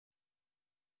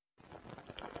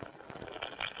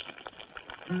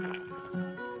I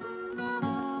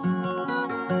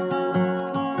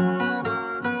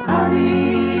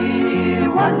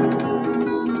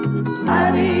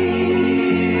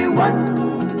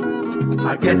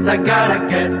guess I gotta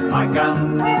get my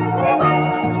gun.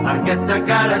 I guess I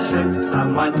gotta shoot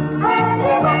someone.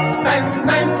 Bang,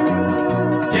 bang,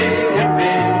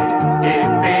 yippee,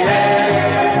 yippee-yay.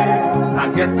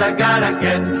 I guess I gotta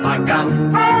get my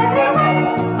gun.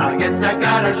 I guess I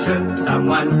gotta shoot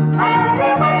someone.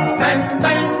 Bang,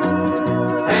 bang,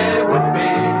 hey,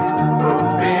 whoopee,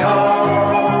 whoopee-oh.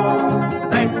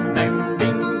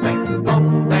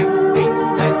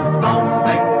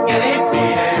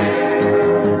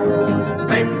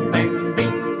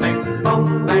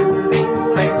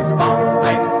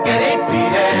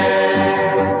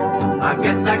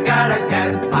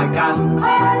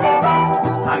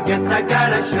 I guess I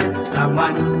gotta shoot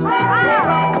someone.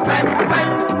 Bang, bang,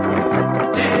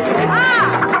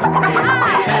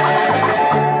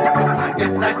 I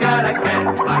guess I gotta get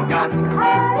my gun.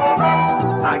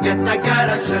 I guess I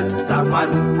gotta shoot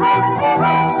someone.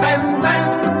 Bang, bang,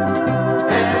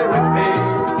 hey, whoopee,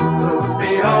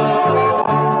 whoopee-oh.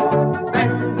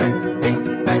 Bang, bang,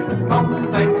 bing, bang,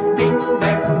 bong, bang, bing,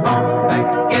 bang, bong,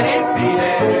 bang, get it, beat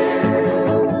it.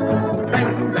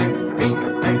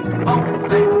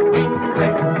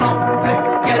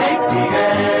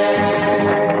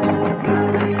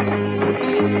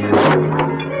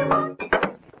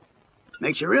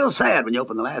 Makes you real sad when you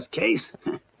open the last case.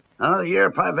 Another year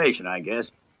of privation, I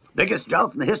guess. Biggest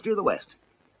drought in the history of the West.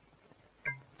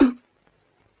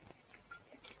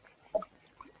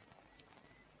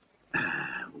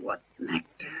 What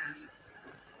nectar.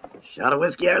 Shot of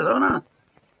whiskey, Arizona?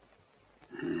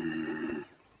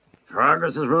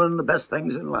 Progress is ruining the best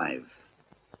things in life.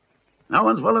 No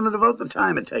one's willing to devote the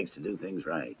time it takes to do things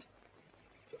right.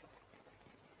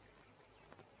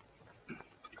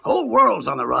 Whole world's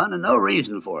on the run and no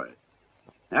reason for it.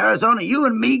 Arizona, you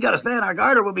and me gotta stay on our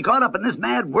guard or we'll be caught up in this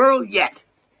mad whirl yet.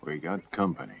 We got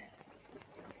company.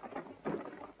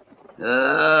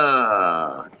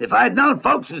 If I'd known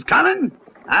folks was coming,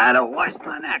 I'd have washed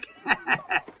my neck.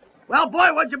 Well,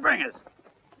 boy, what'd you bring us?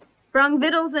 Brung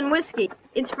victuals and whiskey.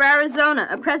 It's for Arizona,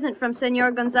 a present from Senor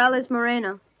Gonzalez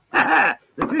Moreno.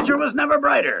 The future was never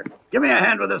brighter. Give me a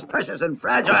hand with this precious and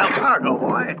fragile cargo,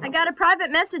 boy. I got a private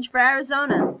message for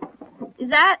Arizona. Is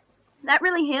that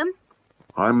really him?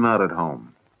 I'm not at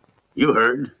home. You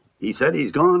heard. He said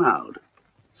he's gone out.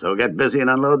 So get busy and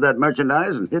unload that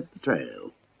merchandise and hit the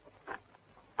trail.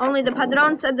 Only the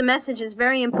padron said the message is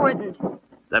very important.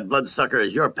 That bloodsucker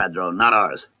is your padron, not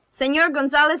ours. Senor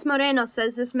Gonzalez Moreno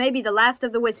says this may be the last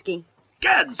of the whiskey.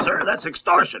 Gad, sir, that's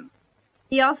extortion.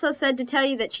 He also said to tell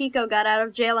you that Chico got out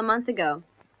of jail a month ago,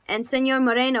 and Senor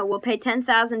Moreno will pay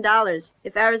 $10,000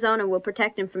 if Arizona will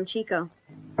protect him from Chico.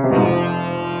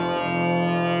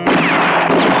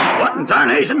 What in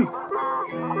tarnation?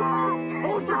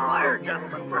 Hold your fire,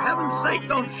 gentlemen. For heaven's sake,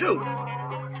 don't shoot.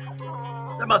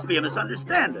 There must be a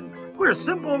misunderstanding. We're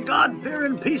simple,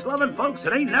 God-fearing, peace-loving folks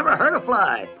that ain't never hurt a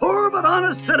fly. Poor but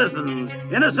honest citizens,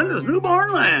 innocent as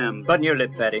newborn lambs. Button your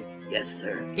lip, Fatty. Yes,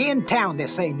 sir. In town, they're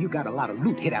saying you got a lot of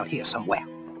loot hid out here somewhere.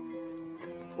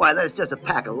 Why, that's just a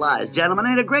pack of lies, gentlemen.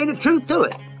 Ain't a grain of truth to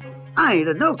it. I ain't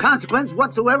of no consequence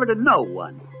whatsoever to no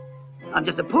one. I'm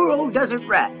just a poor old desert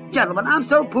rat. Gentlemen, I'm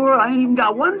so poor I ain't even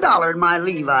got $1 in my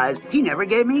Levi's. He never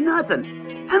gave me nothing.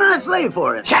 And I slave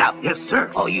for it. Shut up! Yes, sir.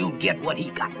 Or you get what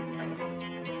he got.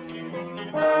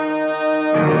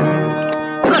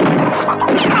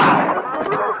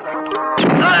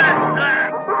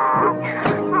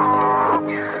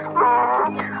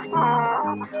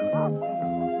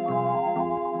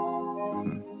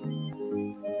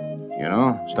 You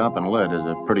know, stopping lead is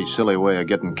a pretty silly way of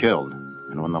getting killed.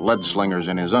 And when the lead slinger's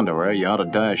in his underwear, you ought to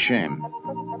die of shame.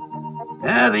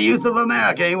 Yeah, the youth of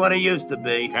America ain't what it used to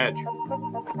be. Catch.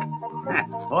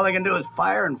 All they can do is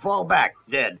fire and fall back,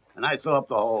 dead. And I sew up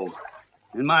the holes.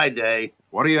 In my day...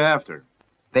 What are you after?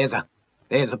 There's a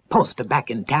poster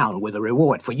back in town with a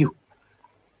reward for you.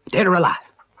 Dead or alive.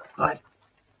 What?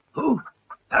 Who?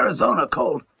 Arizona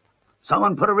Colt.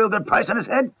 Someone put a real good price on his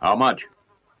head? How much?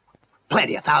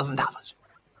 Plenty of $1,000.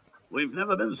 We've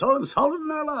never been so insulted in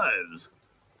our lives.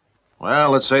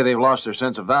 Well, let's say they've lost their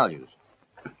sense of values.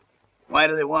 Why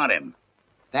do they want him?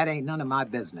 That ain't none of my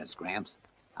business, Gramps.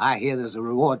 I hear there's a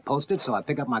reward posted, so I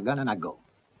pick up my gun and I go.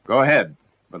 Go ahead,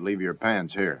 but leave your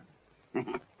pants here.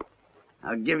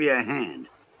 I'll give you a hand.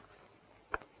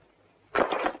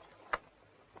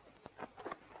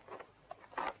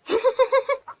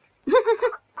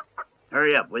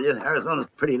 Hurry up, will you? Arizona's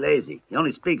pretty lazy. He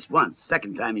only speaks once.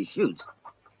 Second time he shoots.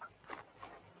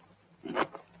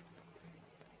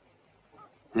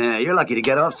 Yeah, you're lucky to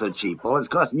get off so cheap. All it's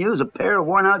costing you is a pair of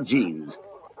worn-out jeans.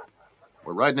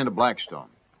 We're riding into Blackstone.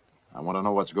 I want to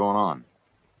know what's going on.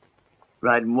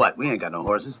 Riding what? We ain't got no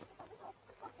horses.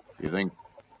 You think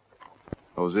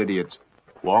those idiots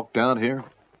walked out here?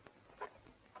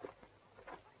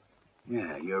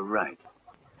 Yeah, you're right.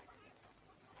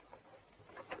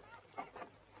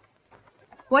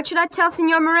 What should I tell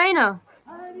Senor Moreno?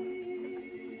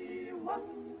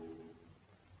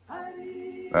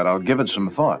 That I'll give it some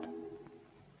thought.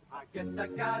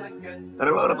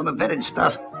 Better load up on the vintage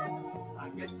stuff.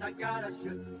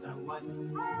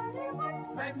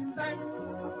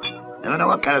 Never know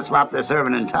what kind of slop they're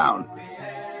serving in town.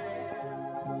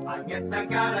 I guess I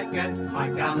gotta get my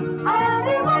gun.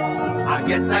 I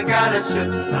guess I gotta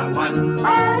shoot someone.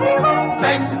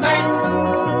 Bang, bang,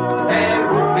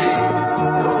 there will be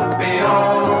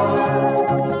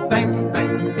oh. Bang,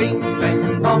 bang, bing,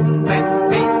 bang, bong, bang,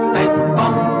 bing, bang,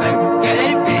 bong, bang, get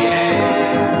in the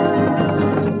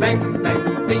air. Bang,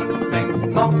 bang, bing,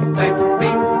 bang, bong, bang,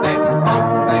 bing, bang,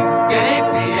 bong, bang, get in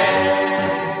the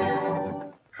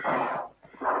air.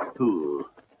 Ooh.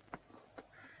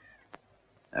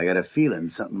 I got a feeling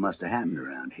something must have happened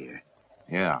around here.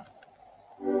 Yeah.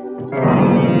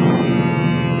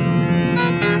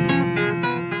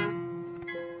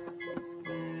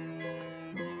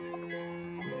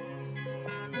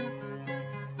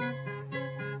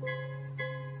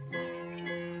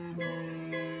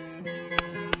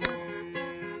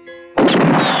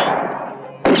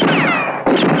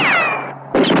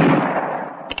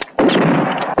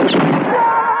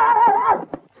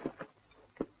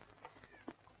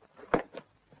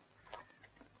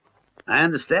 I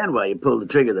understand why you pulled the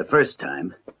trigger the first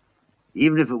time.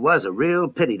 Even if it was a real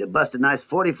pity to bust a nice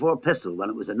 44 pistol when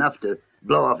it was enough to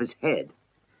blow off his head.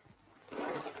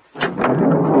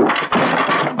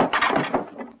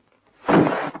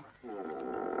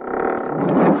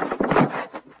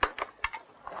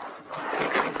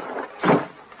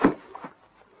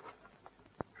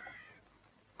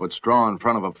 Put straw in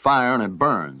front of a fire and it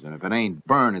burns. And if it ain't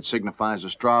burned, it signifies the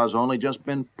straw's only just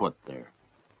been put there.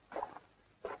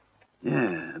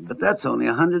 Yeah, but that's only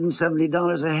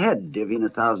 $170 a head, divvying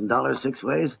 $1,000 six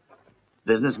ways.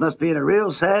 Business must be in a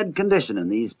real sad condition in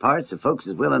these parts if folks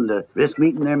is willing to risk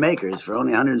meeting their makers for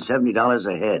only $170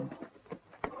 a head.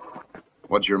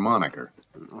 What's your moniker?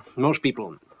 Most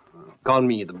people call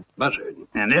me the Buzzard.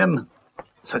 And him?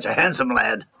 Such a handsome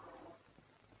lad.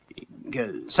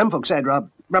 Some folks said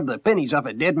rub the pennies off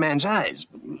a dead man's eyes,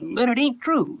 but it ain't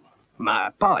true.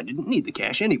 My pa didn't need the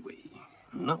cash anyway,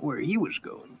 not where he was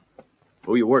going.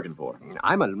 Who you working for?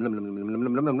 I'm a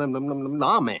lawman,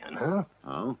 huh?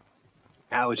 Oh?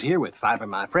 I was here with 5 of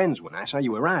my friends when I saw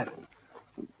you arriving.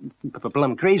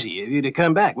 Plumb crazy of you to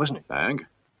come back, wasn't it? Hank?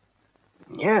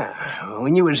 Yeah,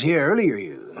 when you was here earlier,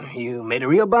 you made a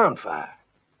real bonfire.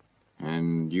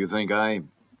 And you think I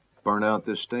burned out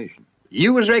this station?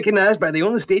 You was recognized by the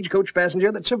only stagecoach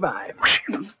passenger that survived.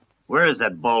 Where is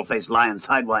that bald-faced lion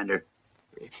sidewinder?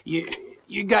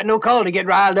 You got no call to get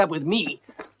riled up with me.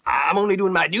 I'm only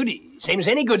doing my duty, same as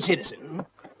any good citizen.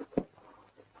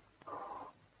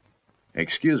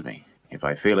 Excuse me, if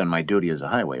I fail in my duty as a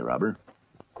highway robber,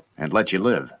 and let you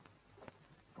live.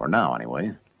 For now,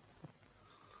 anyway.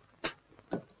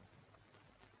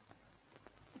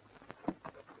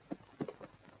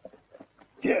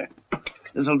 Here,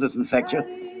 this'll disinfect you.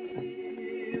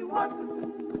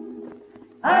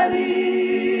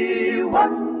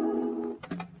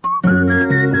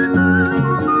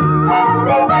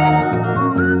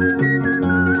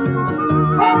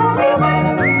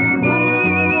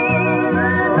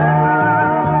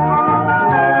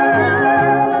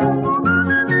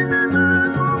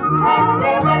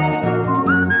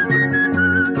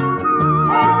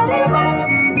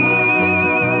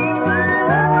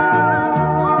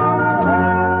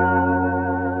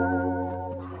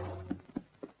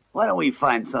 Why don't we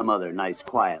find some other nice,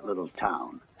 quiet little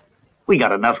town? We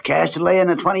got enough cash to lay in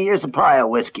a 20-year supply of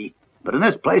whiskey. But in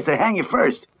this place, they hang you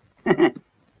first. Then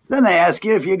they ask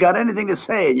you if you got anything to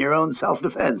say in your own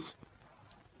self-defense.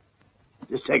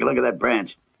 Just take a look at that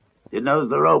branch. It knows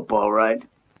the rope, all right.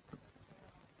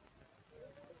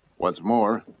 What's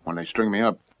more, when they string me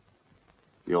up,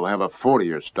 you'll have a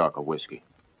 40-year stock of whiskey.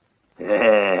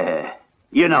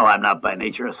 You know I'm not by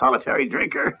nature a solitary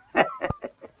drinker.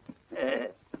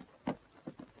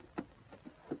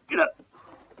 Get up.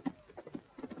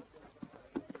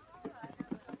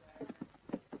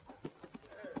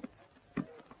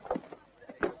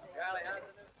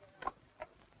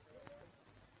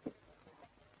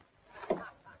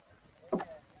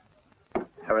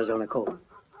 Arizona Colt.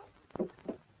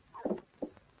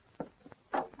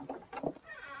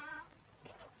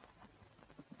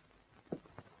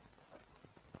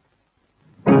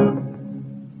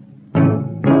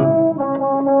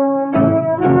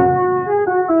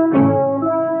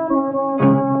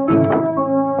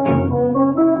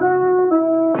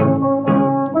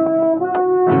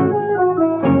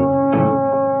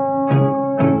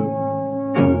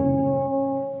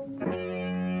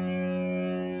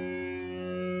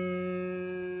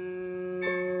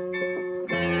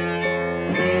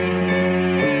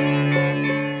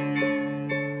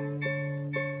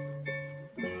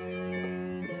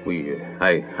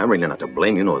 I'm really not to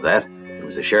blame, you know that. It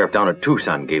was the sheriff down at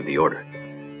Tucson gave the order.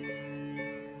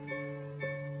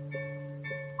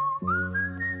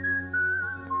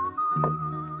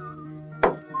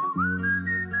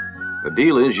 The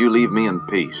deal is you leave me in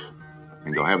peace,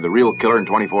 and you'll have the real killer in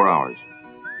 24 hours.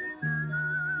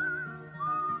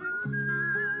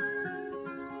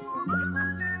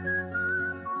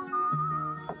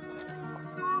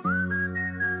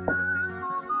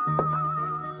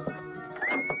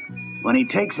 When he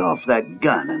takes off that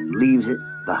gun and leaves it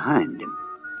behind him,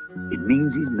 it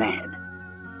means he's mad.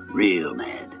 Real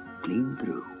mad. Clean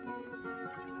through.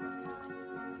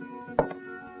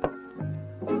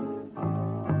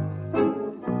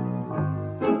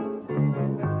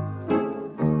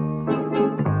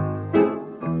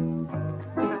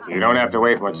 You don't have to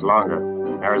wait much longer.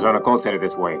 Arizona Colt's headed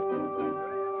this way.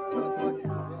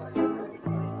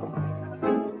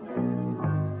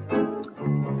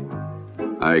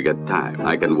 I got time.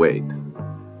 I can wait.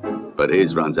 But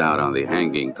his runs out on the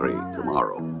hanging tree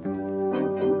tomorrow.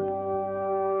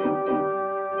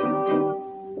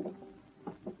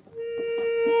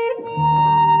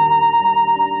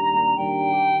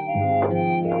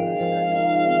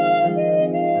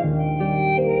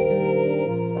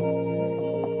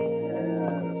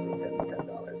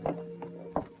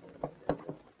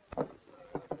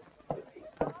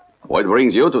 What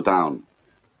brings you to town?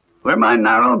 We're minding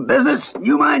our own business,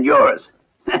 you mind yours.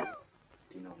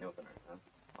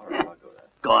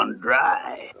 Gone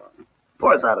dry.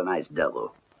 Pour us out a nice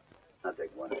double. I'll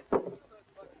take one.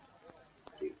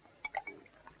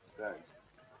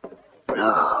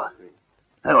 No,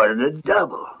 I ordered a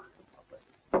double.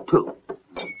 2.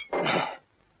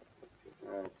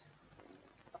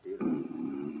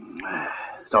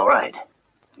 It's all right.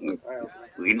 We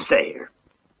can stay here.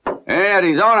 Hey,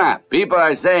 Arizona, people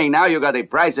are saying now you got a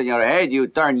price on your head, you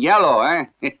turn yellow, eh?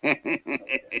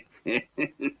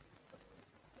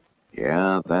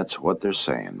 Yeah, that's what they're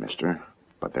saying, mister.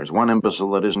 But there's one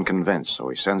imbecile that isn't convinced, so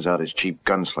he sends out his cheap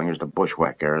gunslingers to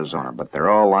bushwhack Arizona, but they're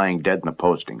all lying dead in the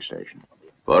posting station.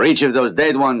 For each of those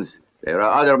dead ones, there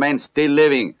are other men still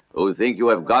living who think you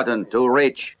have gotten too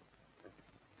rich.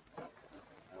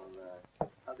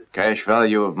 Cash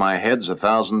value of my head's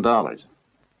 $1,000.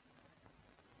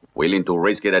 Willing to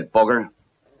risk it at poker?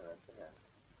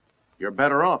 You're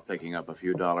better off picking up a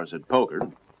few dollars at poker.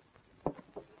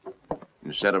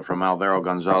 Instead of from Alvaro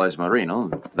Gonzalez Moreno,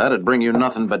 that'd bring you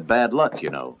nothing but bad luck, you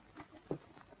know.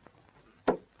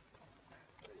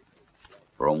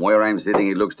 From where I'm sitting,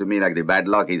 it looks to me like the bad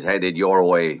luck is headed your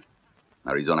way,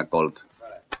 Arizona Colt.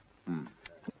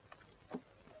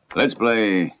 Let's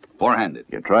play four-handed.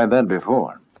 You tried that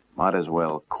before. Might as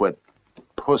well quit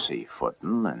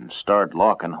pussyfooting and start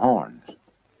locking horns.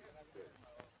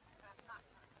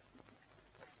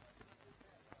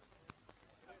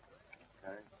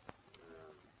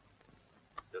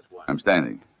 I'm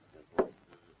standing.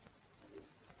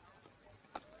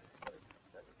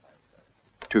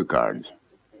 Two cards.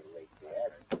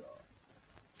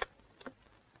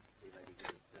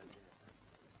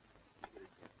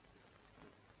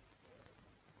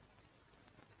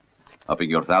 Upping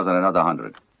your 1,000, another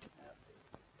 100.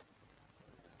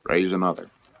 Raise another.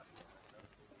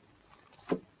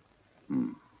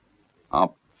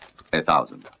 Up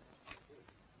 1,000.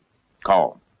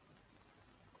 Call.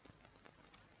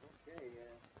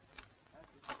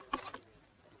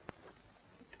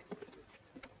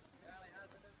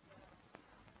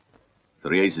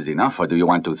 Three aces enough, or do you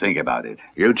want to think about it?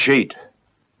 You cheat,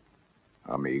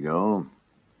 amigo.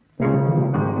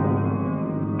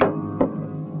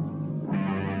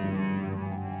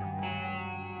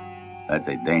 That's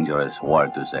a dangerous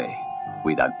word to say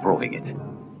without proving it.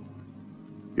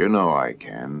 You know I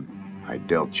can. I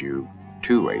dealt you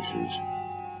 2 aces,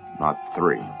 not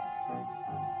 3.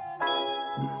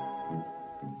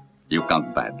 You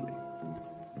count badly.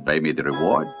 Pay me the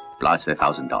reward plus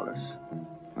 $1,000.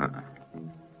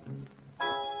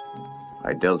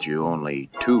 I dealt you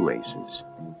only 2 aces,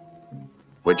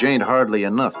 which ain't hardly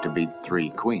enough to beat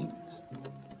 3 queens.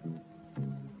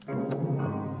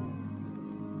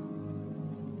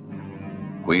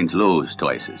 Queens lose to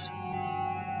aces.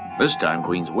 This time,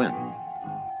 queens win.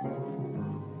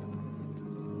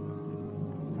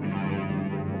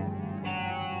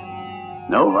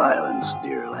 No violence,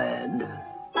 dear lad.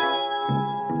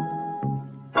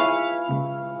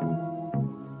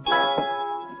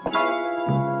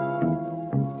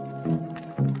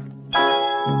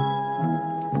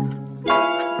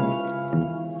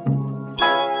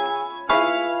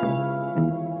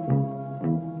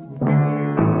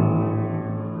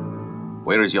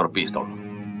 Where is your pistol?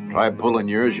 Try pulling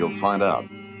yours, you'll find out.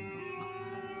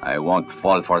 I won't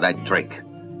fall for that trick.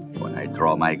 When I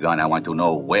draw my gun, I want to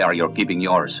know where you're keeping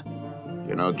yours.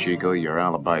 You know, Chico, your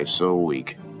alibi is so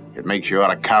weak. It makes you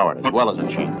out a coward as well as a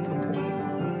cheat.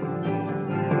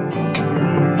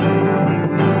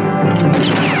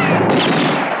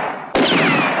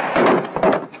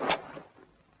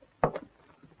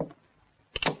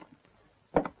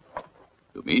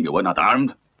 You mean you were not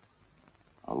armed?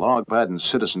 A law-abiding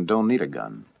citizen don't need a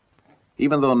gun.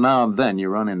 Even though now and then you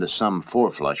run into some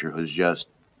four-flusher who's just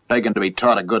begging to be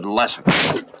taught a good lesson.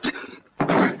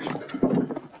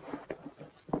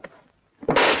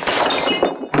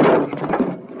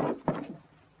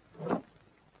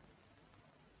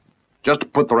 Just to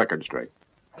put the record straight.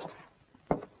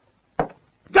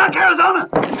 Duck, Arizona!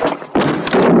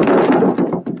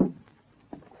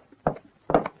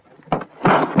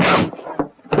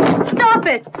 Stop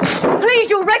it!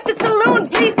 Please, you'll wreck the saloon.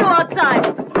 Please go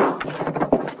outside.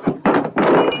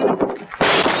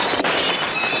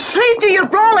 Please do your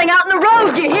brawling out in the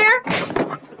road, you hear?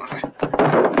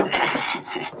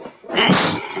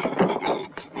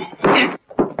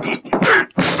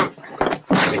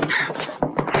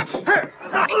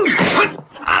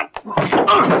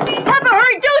 Papa,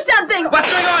 hurry, do something!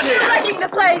 What's going on here? You're wrecking the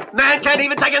place. Man can't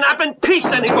even take a nap in peace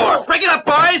anymore. Break it up,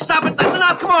 boys. Stop it. That's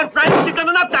enough. Come on, friends. You've done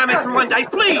enough damage for one day.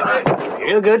 Please.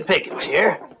 Real good pickings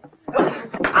here.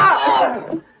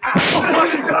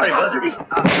 Sorry, Buzzard.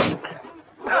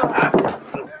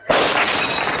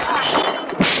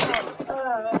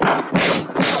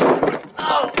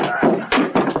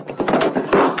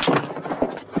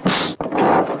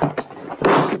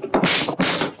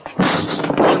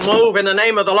 Don't move in the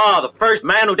name of the law. The first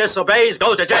man who disobeys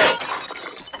goes to jail.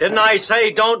 Didn't I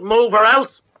say don't move or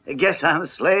else? I guess I'm a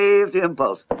slave to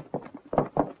impulse.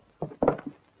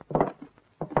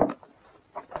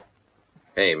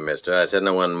 Hey, mister, I said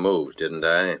no one moves, didn't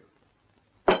I?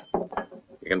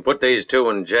 You can put these two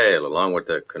in jail along with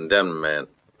the condemned man.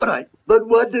 But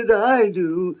what did I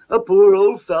do? A poor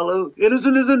old fellow,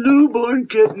 innocent as a newborn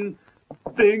kitten,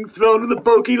 being thrown in the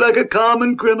pokey like a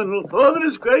common criminal. Oh, the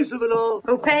disgrace of it all.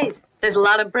 Who pays? There's a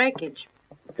lot of breakage.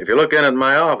 If you look in at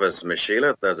my office, Miss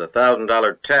Sheila, there's a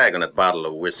 $1,000 tag on that bottle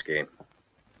of whiskey.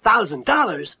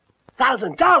 $1,000?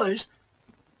 $1,000?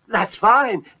 That's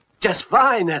fine. Just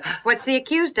fine. What's he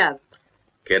accused of?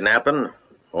 Kidnapping,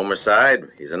 homicide.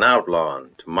 He's an outlaw,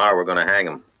 and tomorrow we're going to hang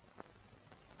him.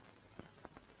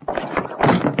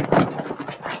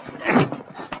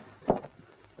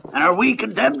 And are we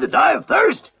condemned to die of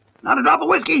thirst? Not a drop of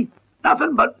whiskey.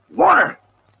 Nothing but water.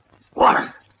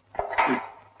 Water.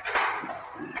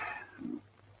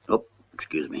 Oh,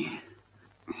 excuse me.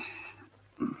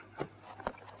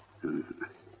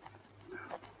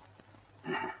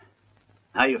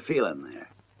 How you feeling there?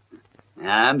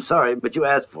 I'm sorry, but you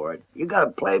asked for it. You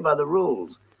gotta play by the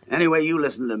rules. Anyway, you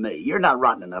listen to me. You're not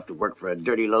rotten enough to work for a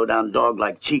dirty, low-down dog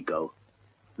like Chico.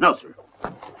 No, sir.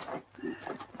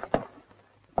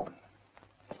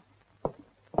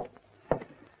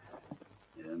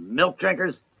 Milk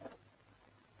drinkers?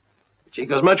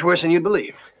 Chico's much worse than you'd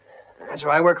believe. That's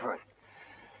why I work for him.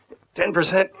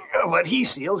 10% of what he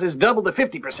steals is double the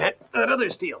 50% that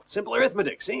others steal. Simple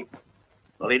arithmetic, see?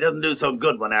 Well, he doesn't do so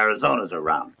good when Arizona's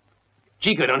around.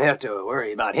 Chico don't have to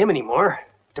worry about him anymore.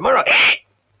 Tomorrow...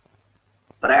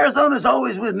 But Arizona's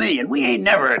always with me, and we ain't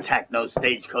never attacked no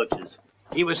stagecoaches.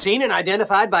 He was seen and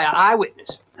identified by an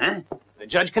eyewitness. Huh? The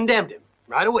judge condemned him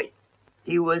right away.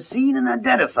 He was seen and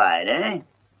identified, eh?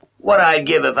 What I'd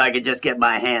give if I could just get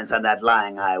my hands on that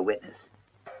lying eyewitness.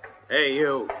 Hey,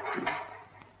 you.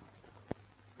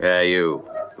 Yeah, you.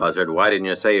 Buzzard, why didn't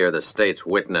you say you're the state's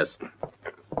witness?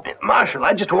 Marshal,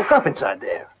 I just woke up inside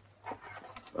there.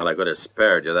 Well, I could have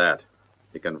spared you that.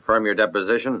 You confirm your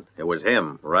deposition? It was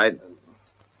him, right?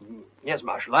 Yes,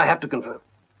 Marshal, I have to confirm.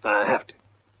 I have to.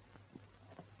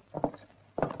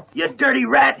 You dirty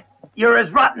rat! You're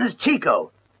as rotten as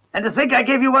Chico. And to think I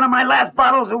gave you one of my last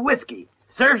bottles of whiskey.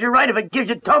 Serves you right if it gives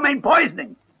you ptomaine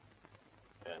poisoning.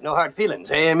 No hard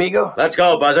feelings, eh, amigo? Let's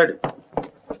go, Buzzard.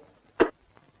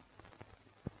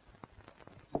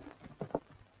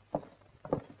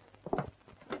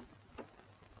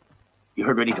 You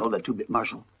heard what he told that two-bit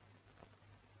marshal?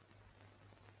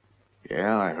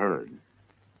 Yeah, I heard.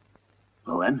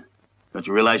 Well then, don't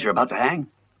you realize you're about to hang?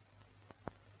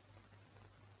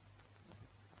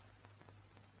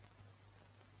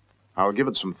 I'll give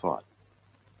it some thought.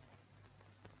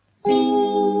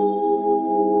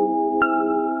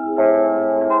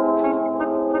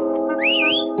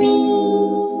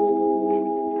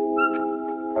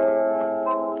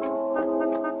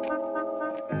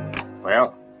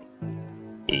 Well,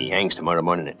 he hangs tomorrow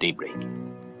morning at daybreak.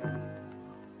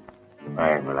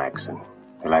 I ain't relaxing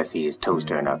till I see his toes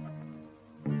turn up.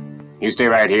 You stay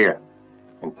right here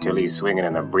until he's swinging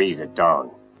in the breeze at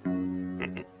dawn.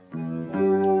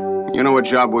 You know what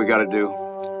job we gotta do.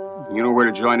 You know where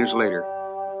to join us later.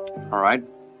 All right?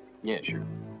 Yeah, sure.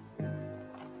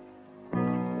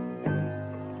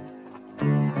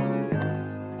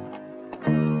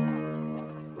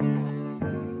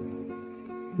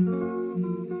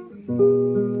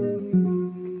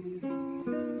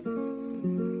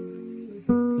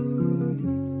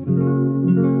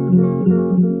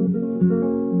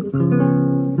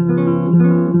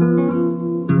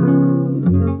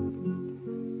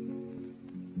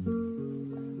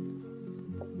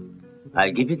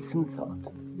 I'll give it some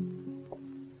thought.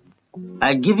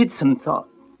 I'll give it some thought.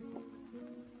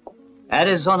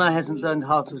 Arizona hasn't learned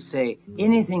how to say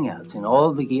anything else in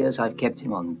all the years I've kept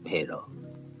him on payroll.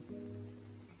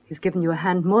 He's given you a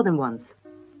hand more than once.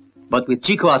 But with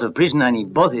Chico out of prison, I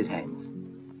need both his hands.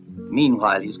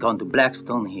 Meanwhile, he's gone to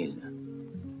Blackstone Hill.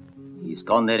 He's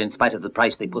gone there in spite of the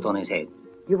price they put on his head.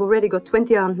 You've already got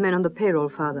 20 armed men on the payroll,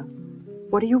 Father.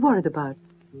 What are you worried about?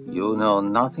 You know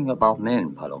nothing about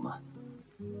men, Paloma.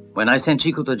 When I sent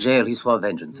Chico to jail, he swore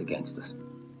vengeance against us.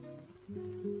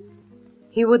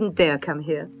 He wouldn't dare come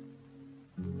here.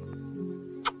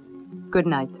 Good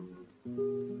night.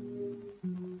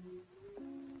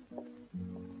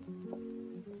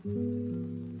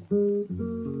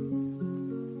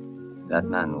 That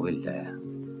man will dare.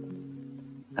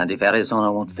 And if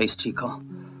Arizona won't face Chico...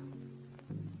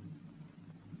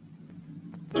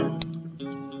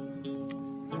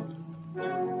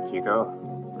 Chico,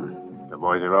 the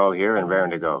boys are all here and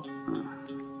raring to go.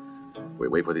 We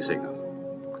wait for the signal.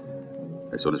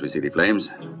 As soon as we see the flames,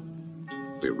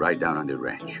 we ride down on the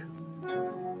ranch.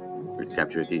 We'll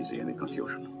capture it easy in the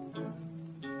confusion.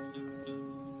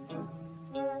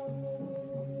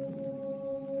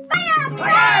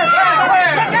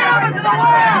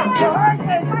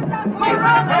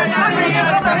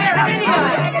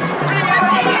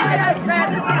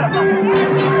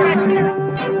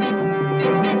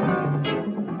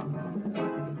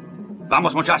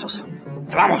 Vamos, muchachos.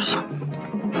 Vamos.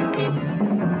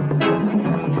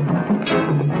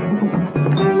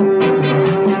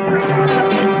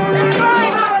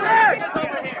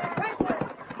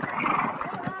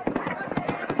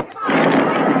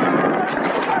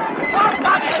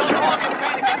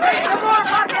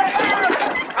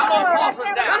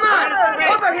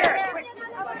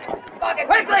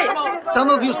 Some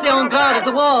of you stay on guard at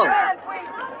the wall.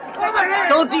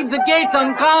 Don't leave the gates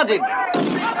unguarded.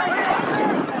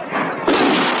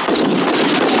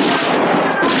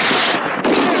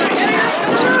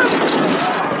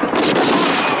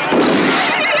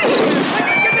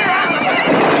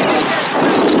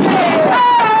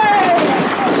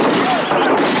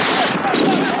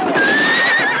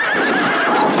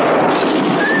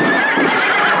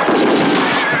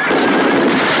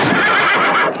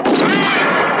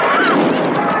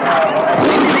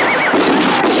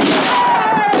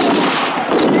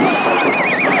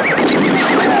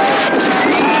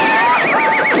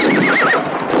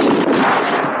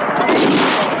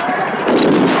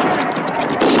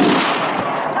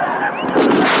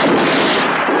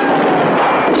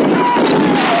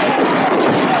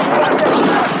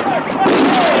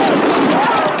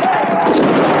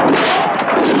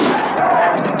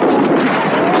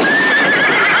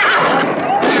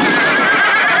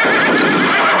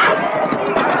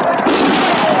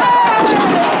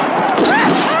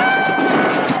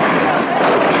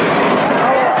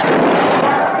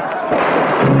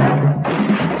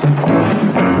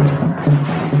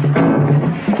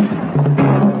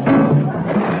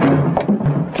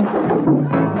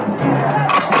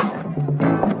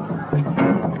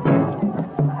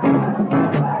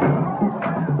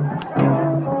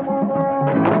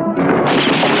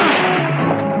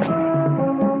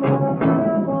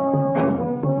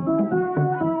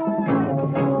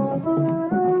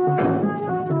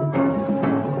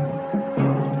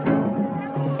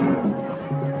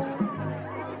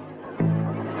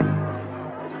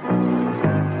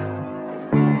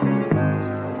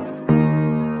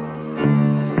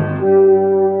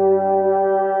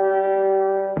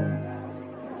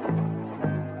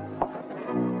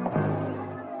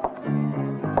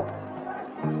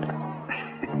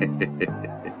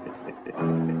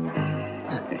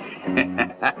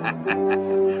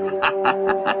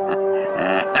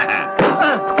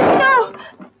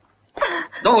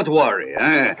 Don't worry,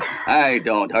 I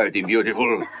don't hurt him,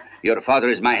 beautiful. Your father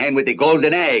is my hen with the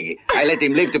golden egg. I let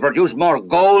him live to produce more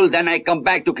gold, then I come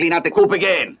back to clean out the coop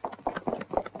again.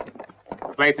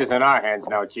 The place is in our hands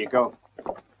now, Chico.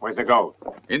 Where's the gold?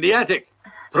 In the attic.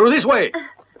 Through this way.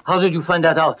 How did you find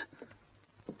that out?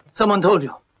 Someone told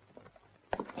you.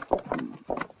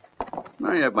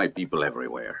 I have my people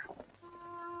everywhere.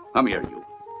 Come here, you.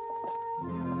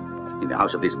 In the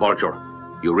house of this vulture,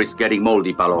 you risk getting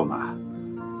moldy, Paloma.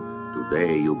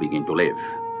 Today you begin to live.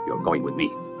 You're going with me.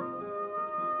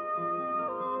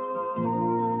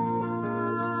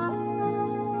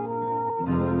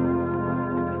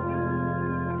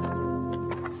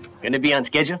 Gonna be on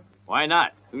schedule? Why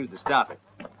not? Who's to stop it?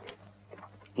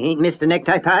 He ain't missed a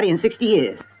necktie party in 60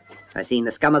 years. I seen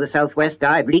the scum of the Southwest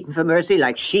die bleating for mercy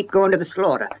like sheep going to the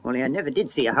slaughter. Only I never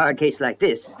did see a hard case like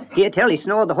this. Hear tell he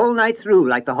snored the whole night through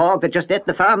like the hog that just ate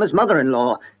the farmer's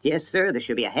mother-in-law. Yes, sir, there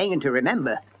should be a hanging to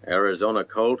remember. Arizona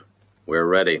Colt, we're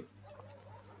ready.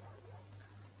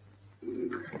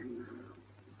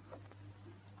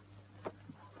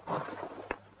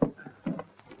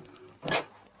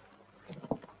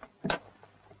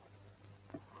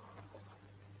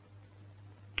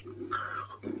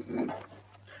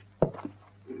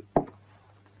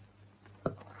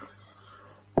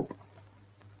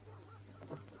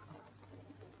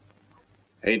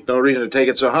 Ain't no reason to take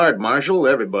it so hard, Marshal.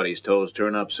 Everybody's toes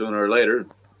turn up sooner or later.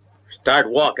 Start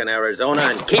walking, Arizona,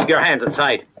 and keep your hands in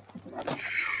sight.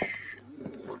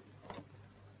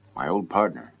 My old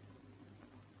partner.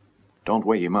 Don't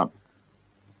wake him up.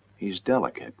 He's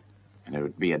delicate, and it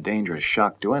would be a dangerous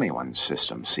shock to anyone's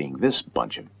system seeing this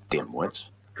bunch of dimwits.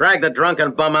 Drag the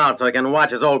drunken bum out so I can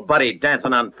watch his old buddy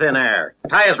dancing on thin air.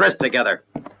 Tie his wrists together.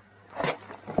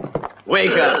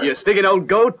 Wake up, you stinking old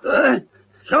goat.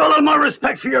 Show a little more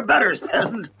respect for your betters,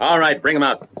 peasant. All right, bring him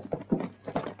out.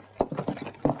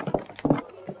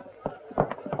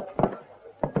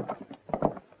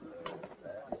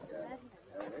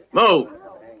 Move.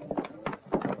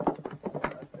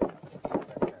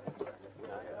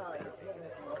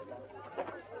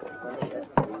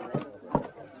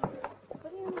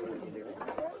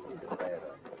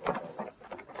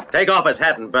 Take off his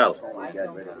hat and belt.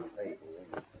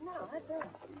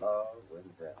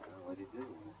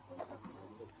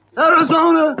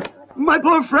 Arizona, my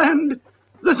poor friend,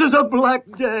 this is a black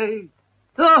day.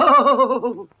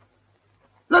 Oh,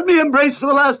 let me embrace for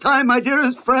the last time my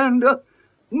dearest friend,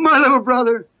 my little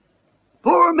brother.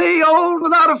 Poor me, old,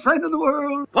 without a friend in the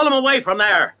world. Pull him away from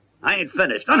there. I ain't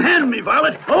finished. Unhand me,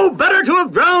 varlet. Oh, better to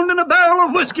have drowned in a barrel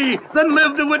of whiskey than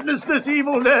live to witness this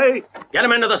evil day. Get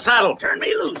him into the saddle. Turn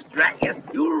me loose, drat you.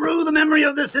 You'll rue the memory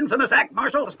of this infamous act,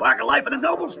 Marshal. A spark of life and a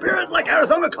noble spirit like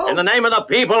Arizona Colt. In the name of the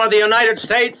people of the United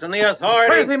States and the authorities.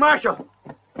 Where's the Marshal?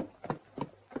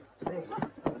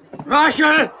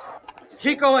 Marshal!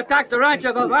 Chico attacked the ranch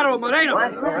of Alvaro Moreno.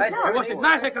 It was a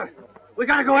massacre. We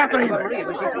gotta go after him.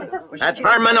 That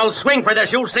vermin will swing for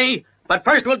this, you'll see. But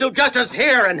first we'll do justice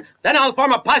here, and then I'll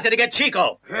form a posse to get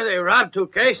Chico. Here they robbed 2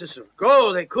 cases of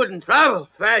gold. They couldn't travel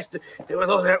fast. They were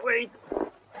all that weight.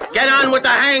 Get on with the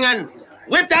hanging.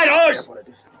 Whip that horse.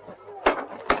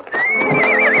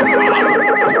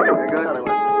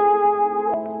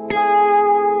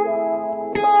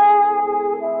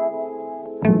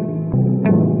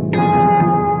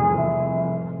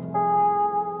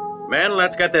 Men,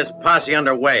 let's get this posse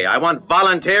underway. I want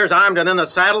volunteers armed and in the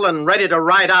saddle and ready to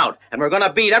ride out. And we're going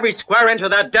to beat every square inch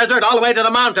of that desert all the way to the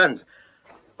mountains.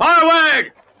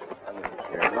 Forward!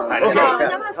 Okay.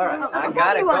 I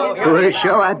got it. Go. Poorest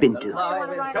show I've been to.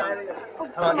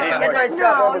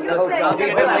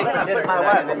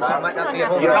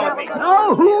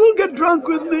 Now, who will get drunk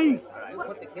with me?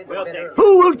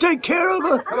 Who will take care of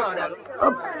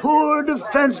a poor,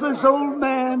 defenseless old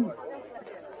man?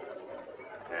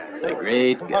 The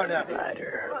great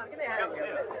gunfighter.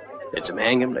 Let's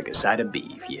hang him like a side of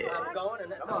beef, yeah.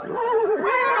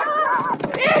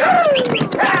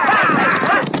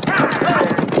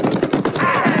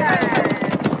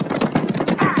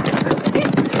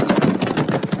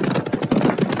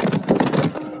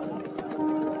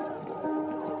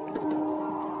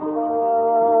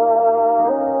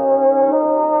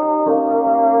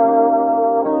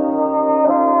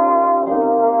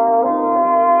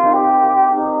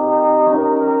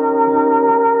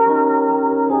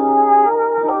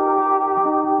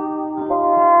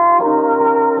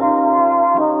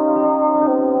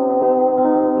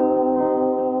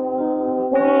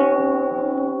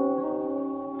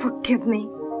 Forgive me.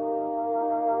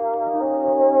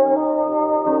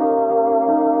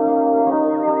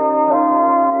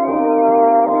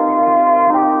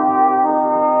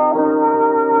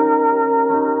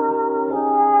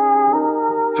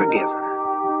 Forgive her.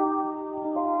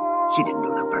 She didn't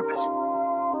do it on purpose.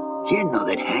 She didn't know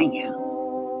they'd hang you.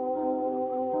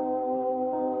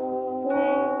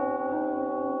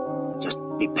 Just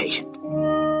be patient.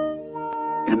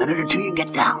 In a minute or two, you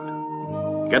get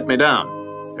down. Get me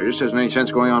down. There just isn't any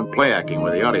sense going on play acting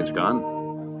with the audience gone.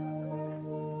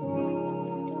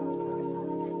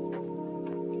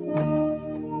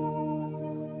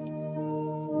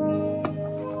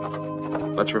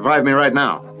 Let's revive me right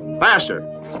now. Faster!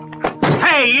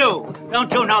 Hey, you!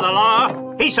 Don't you know the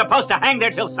law? He's supposed to hang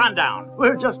there till sundown.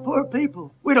 We're just poor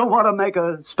people. We don't want to make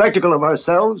a spectacle of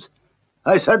ourselves.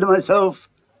 I said to myself,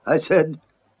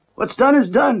 what's done is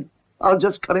done. I'll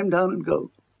just cut him down and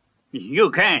go.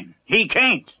 You can. He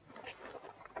can't.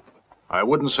 I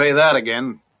wouldn't say that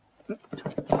again.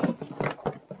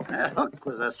 That hook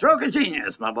was a stroke of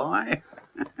genius, my boy.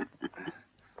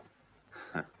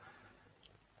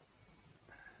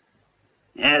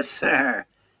 Yes, sir.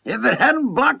 If it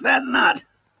hadn't blocked that knot.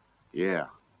 Yeah.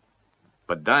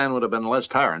 But dying would have been less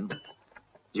tiring. Did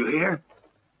you hear?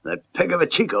 That pig of a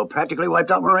Chico practically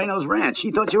wiped out Moreno's ranch.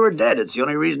 He thought you were dead. It's the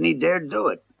only reason he dared do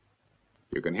it.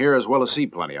 You can hear as well as see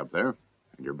plenty up there.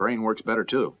 And your brain works better,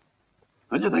 too.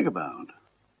 What'd you think about?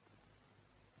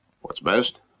 What's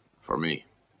best? For me.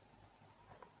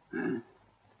 Huh?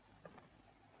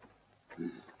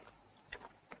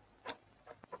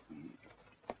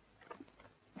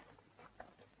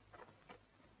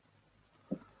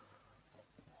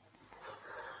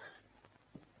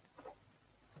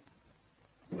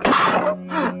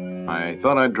 I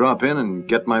thought I'd drop in and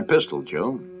get my pistol,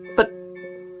 Joe. But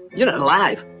you're not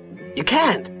alive. You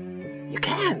can't. You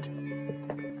can't.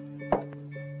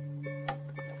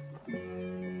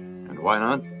 And why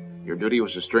not? Your duty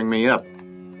was to string me up.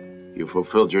 You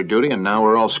fulfilled your duty, and now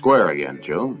we're all square again,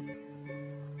 Joe.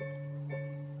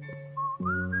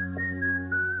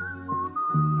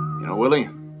 You know, Willie,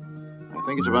 I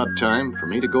think it's about time for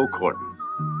me to go courting.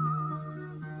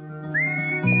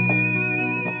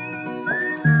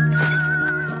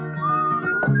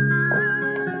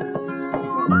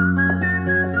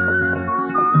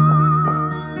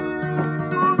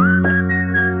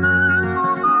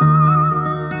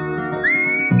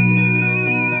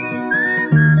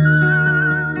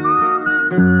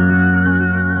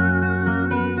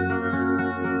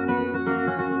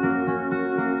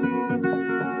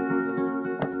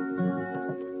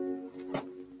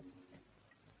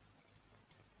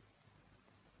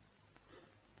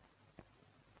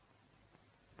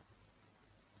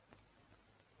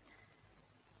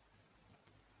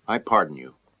 I pardon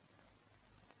you.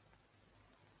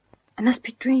 I must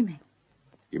be dreaming.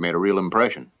 You made a real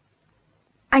impression.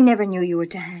 I never knew you were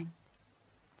to hang.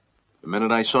 The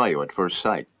minute I saw you at first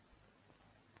sight,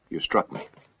 you struck me.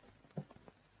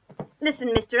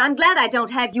 Listen, mister, I'm glad I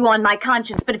don't have you on my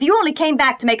conscience, but if you only came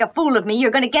back to make a fool of me, you're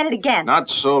going to get it again. Not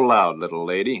so loud, little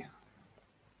lady.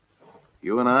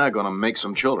 You and I are going to make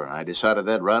some children. I decided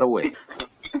that right away.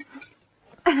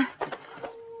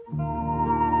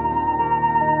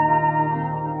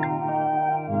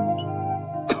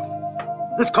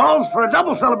 This calls for a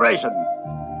double celebration.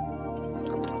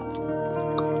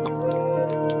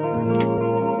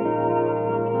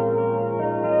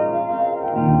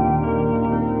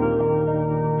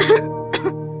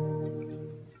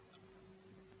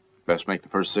 Best make the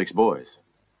first 6 boys.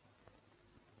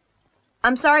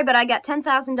 I'm sorry, but I got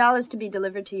 $10,000 to be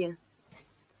delivered to you.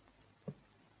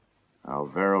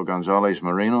 Alvaro Gonzalez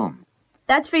Moreno.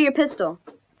 That's for your pistol.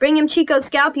 Bring him Chico's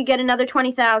scalp, you get another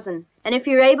 $20,000. And if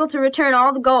you're able to return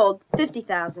all the gold,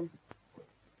 $50,000.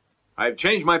 I've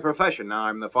changed my profession now.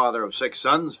 I'm the father of 6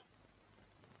 sons.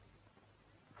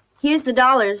 Here's the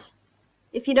dollars.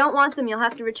 If you don't want them, you'll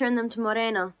have to return them to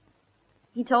Moreno.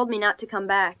 He told me not to come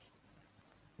back.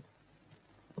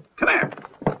 Come here.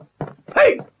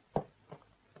 Hey!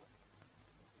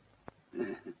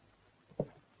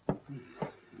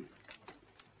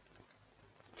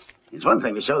 It's one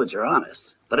thing to show that you're honest,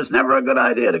 but it's never a good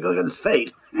idea to go against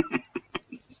fate.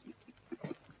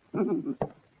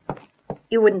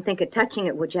 You wouldn't think of touching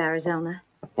it, would you, Arizona?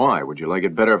 Why? Would you like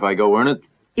it better if I go earn it?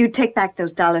 You take back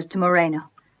those dollars to Moreno.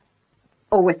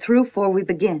 Or we're through before we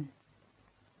begin.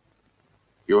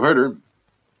 You heard her.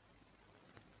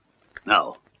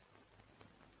 No.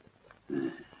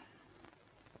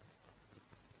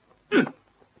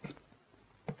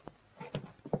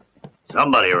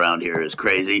 Somebody around here is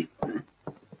crazy.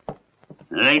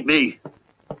 It ain't me.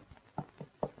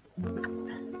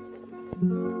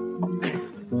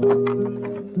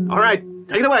 All right,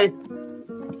 take it away.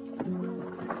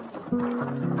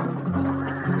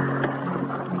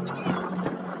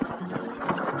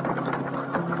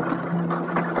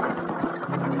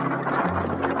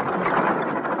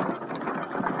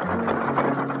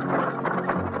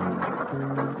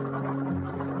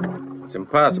 It's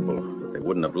impossible that they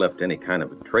wouldn't have left any kind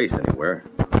of a trace anywhere.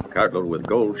 cartload with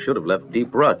gold should have left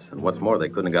deep ruts, and what's more, they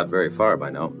couldn't have got very far by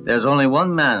now. There's only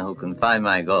one man who can find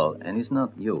my gold, and it's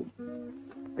not you.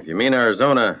 If you mean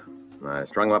Arizona, I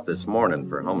strung him up this morning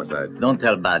for homicide. Don't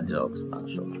tell bad jokes,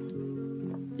 Marshal.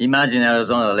 Imagine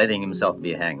Arizona letting himself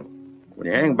be hanged. When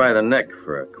you hang by the neck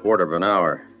for a quarter of an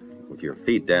hour, with your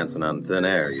feet dancing on thin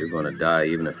air, you're going to die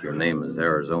even if your name is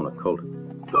Arizona Colt.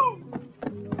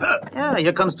 Yeah,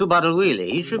 here comes Two-Bottle Willie.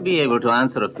 He should be able to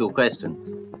answer a few questions.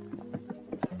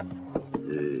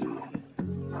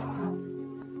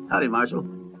 Howdy, Marshal.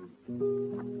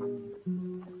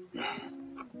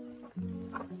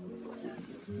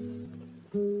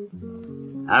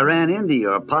 I ran into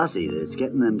your posse that's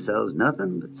getting themselves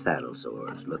nothing but saddle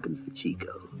sores looking for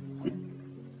Chico.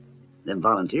 Them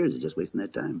volunteers are just wasting their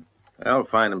time. I'll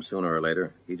find him sooner or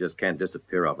later. He just can't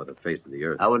disappear off of the face of the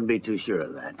earth. I wouldn't be too sure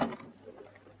of that.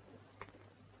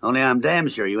 Only I'm damn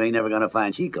sure you ain't never gonna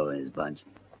find Chico in his bunch.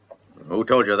 Who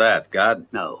told you that, God?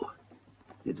 No.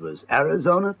 It was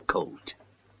Arizona Colt.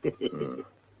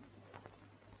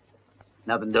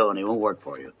 Nothing doing, he won't work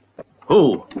for you.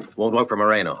 Who won't work for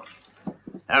Moreno?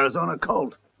 Arizona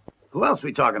Colt. Who else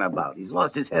we talking about? He's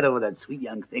lost his head over that sweet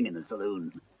young thing in the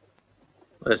saloon.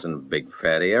 Listen, big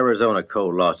fatty, Arizona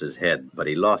Colt lost his head, but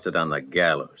he lost it on the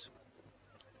gallows.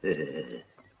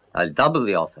 I'll double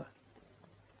the offer.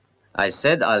 I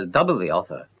said I'll double the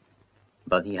offer,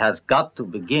 but he has got to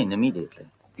begin immediately.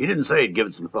 He didn't say he'd give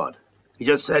it some thought. He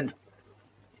just said,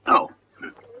 no.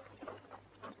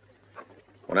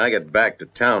 When I get back to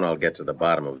town, I'll get to the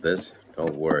bottom of this.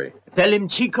 Don't worry. Tell him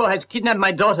Chico has kidnapped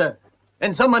my daughter,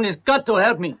 and someone has got to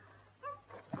help me.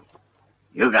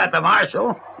 You got the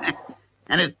Marshal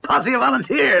and his posse of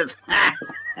volunteers.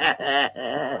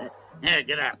 Here,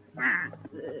 get up.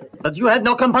 But you had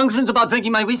no compunctions about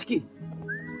drinking my whiskey.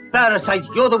 Parasite,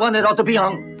 you're the one that ought to be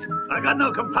hung. I got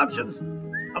no compunctions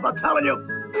about telling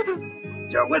you.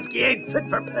 Your whiskey ain't fit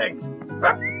for pigs.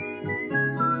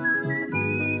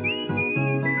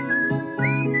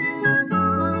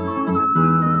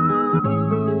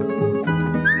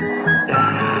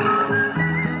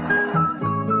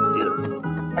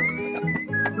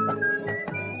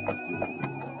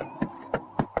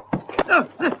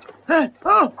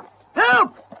 Oh,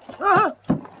 help!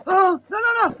 Oh, no,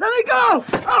 let me go!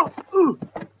 Oh,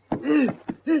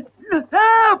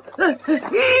 help!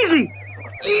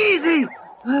 Easy!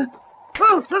 Oh,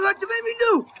 look what you made me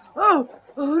do! Oh,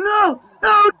 no!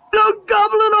 No, don't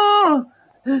gobble it all!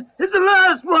 It's the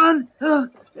last one!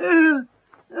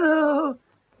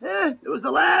 It was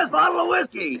the last bottle of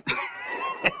whiskey!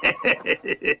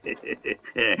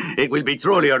 It will be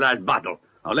truly your last bottle,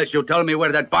 unless you tell me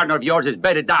where that partner of yours is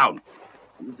bedded down.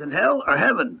 He's in hell or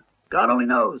heaven. God only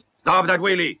knows. Stop that,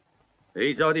 Willie.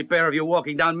 He saw the pair of you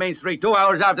walking down Main Street 2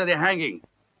 hours after the hanging.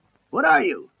 What are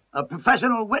you, a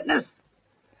professional witness?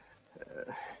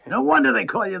 No wonder they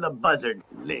call you the buzzard.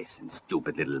 Listen,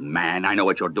 stupid little man. I know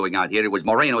what you're doing out here. It was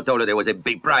Moreno who told her there was a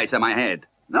big price on my head.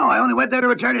 No, I only went there to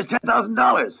return his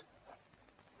 $10,000.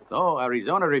 So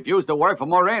Arizona refused to work for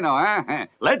Moreno, eh?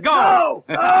 Let go!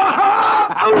 No!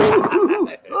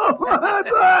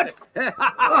 What?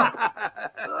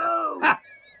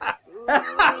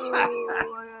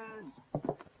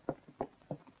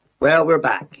 Well, we're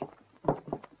back.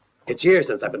 It's years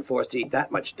since I've been forced to eat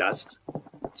that much dust.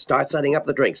 Start setting up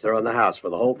the drinks. They're on the house for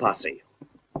the whole posse.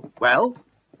 Well,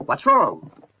 what's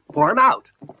wrong? Pour 'em out.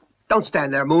 Don't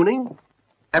stand there mooning.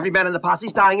 Every man in the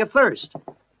posse's dying of thirst.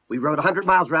 We rode 100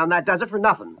 miles around that desert for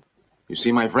nothing. You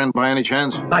see my friend by any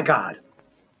chance? My God.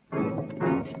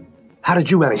 How did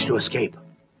you manage to escape?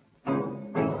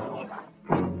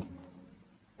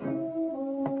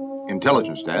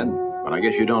 Intelligence, Dad. But I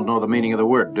guess you don't know the meaning of the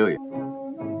word, do you?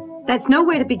 That's no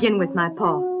way to begin with, my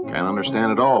pa. Can't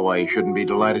understand at all why he shouldn't be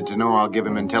delighted to know I'll give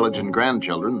him intelligent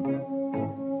grandchildren.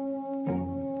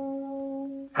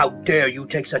 How dare you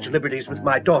take such liberties with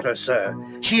my daughter, sir?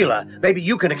 Sheila, maybe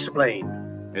you can explain.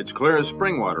 It's clear as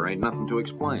spring water. Ain't nothing to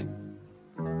explain.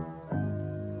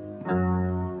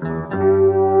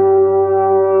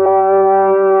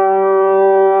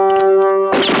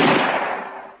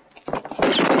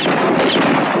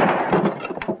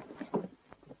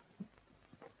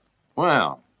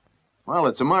 Well,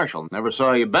 it's a Marshal. Never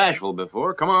saw you bashful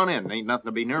before. Come on in. Ain't nothing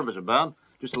to be nervous about.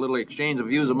 Just a little exchange of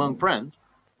views among friends.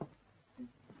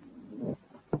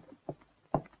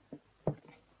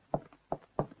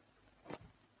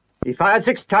 He fired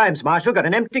 6 times, Marshal. Got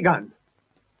an empty gun.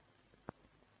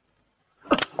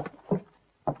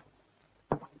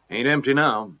 Ain't empty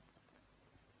now.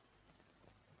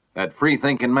 That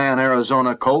free-thinking man,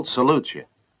 Arizona Colt, salutes you.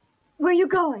 Where are you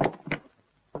going?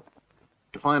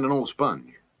 To find an old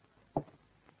sponge.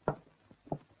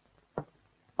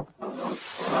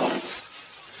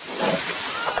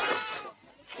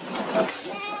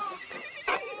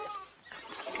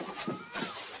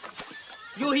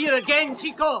 You here again,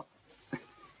 Chico?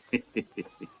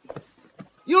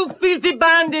 You filthy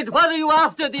bandit! What are you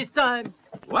after this time?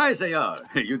 Why, senor?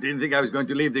 You didn't think I was going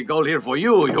to leave the gold here for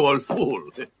you, you old fool.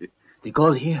 The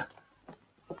gold here?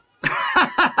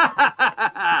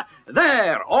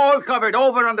 There, all covered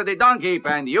over under the dung heap,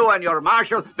 and you and your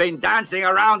marshal been dancing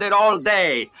around it all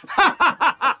day.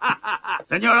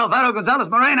 Senor Alvaro Gonzalez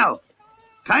Moreno,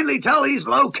 kindly tell these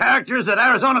low characters that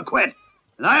Arizona quit,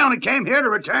 and I only came here to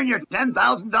return your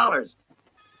 $10,000.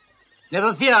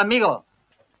 Never fear, amigo.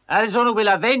 Arizona will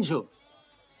avenge you.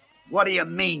 What do you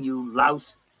mean, you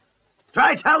louse?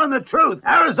 Try telling the truth.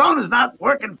 Arizona's not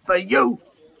working for you.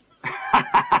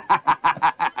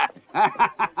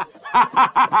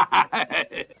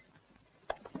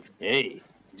 Hey,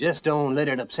 just don't let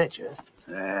it upset you.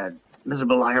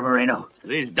 Miserable liar, Moreno.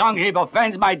 This dung heap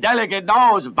offends my delicate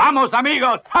nose. Vamos,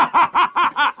 amigos.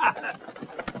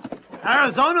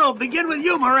 Arizona will begin with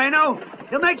you, Moreno.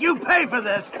 He'll make you pay for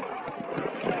this.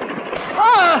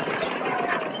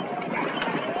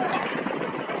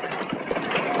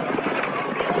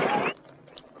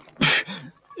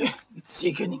 It's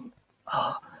sickening.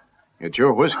 It's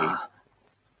your whiskey.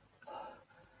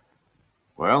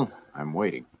 Well, I'm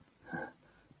waiting.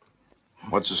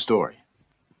 What's the story?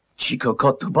 Chico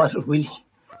caught the bottle, Willie.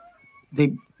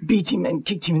 They beat him and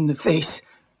kicked him in the face,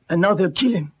 and now they'll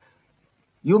kill him.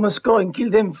 You must go and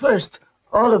kill them first,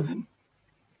 all of them.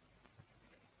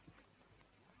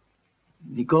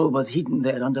 The gold was hidden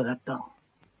there under that dung.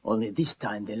 Only this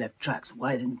time they left tracks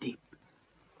wide and deep.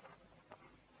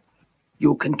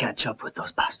 You can catch up with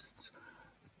those bastards.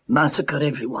 Massacre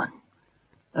everyone.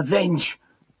 Avenge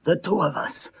the two of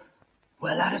us.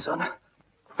 Well, Arizona.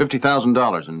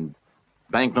 $50,000 in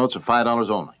banknotes of $5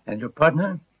 only. And your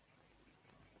partner?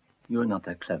 You're not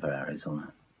that clever,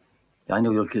 Arizona. I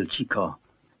know you'll kill Chico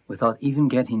without even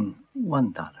getting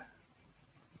 $1.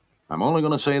 I'm only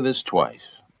going to say this twice.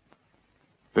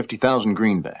 50,000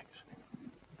 greenbacks.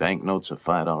 Banknotes of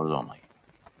 $5 only.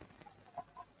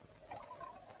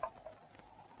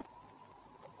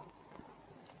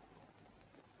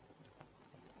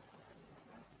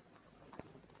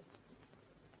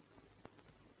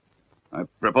 I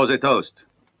propose a toast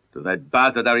to that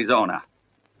bastard Arizona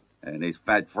and his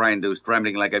fat friend who's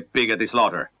trembling like a pig at the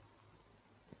slaughter.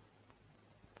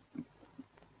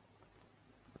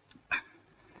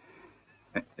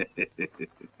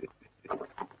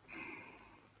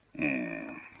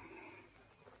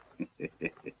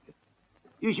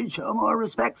 You should show more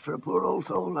respect for a poor old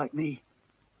soul like me.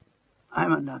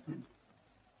 I'm a nothing.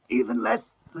 Even less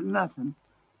than nothing.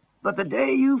 But the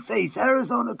day you face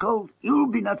Arizona Colt, you'll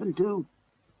be nothing too.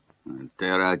 I'll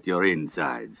tear out your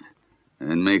insides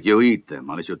and make you eat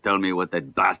them unless you tell me what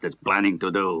that bastard's planning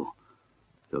to do.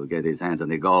 He'll get his hands on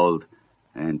the gold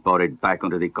and pour it back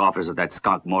into the coffers of that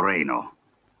skunk Moreno.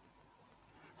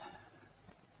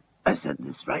 I said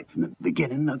this right from the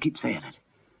beginning, and I'll keep saying it.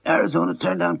 Arizona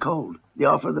turned down cold, the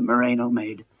offer that Moreno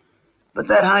made. But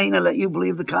that hyena let you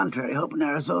believe the contrary, hoping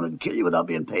Arizona would kill you without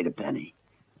being paid a penny.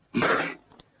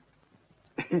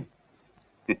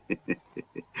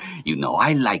 You know,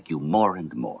 I like you more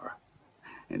and more.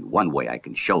 And one way I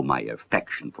can show my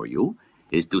affection for you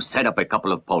is to set up a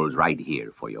couple of poles right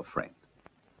here for your friend.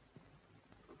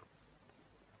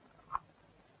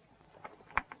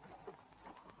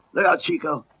 Look out,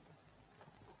 Chico.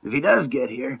 If he does get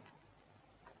here,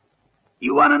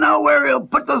 you want to know where he'll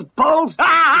put those poles?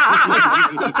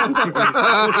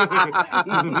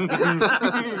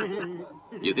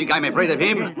 You think I'm afraid of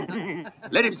him?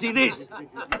 Let him see this.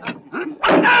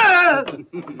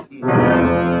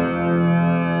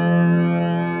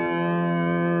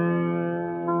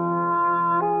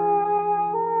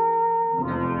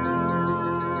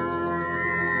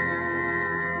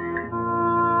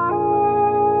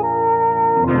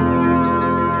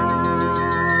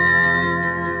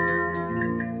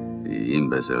 The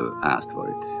imbecile asked for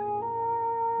it.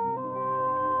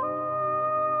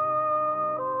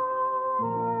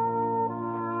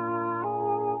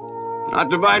 Not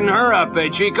dividing her up, eh,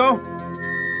 Chico?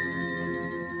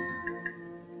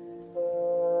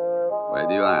 Why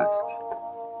do you ask?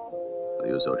 Are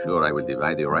you so sure I will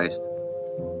divide the rest?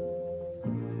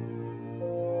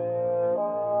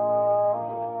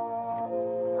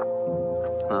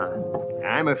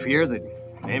 I'm afeard that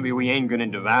maybe we ain't gonna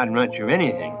divide much of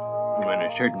anything when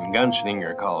a certain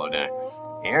gunslinger called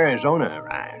Arizona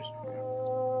arrives.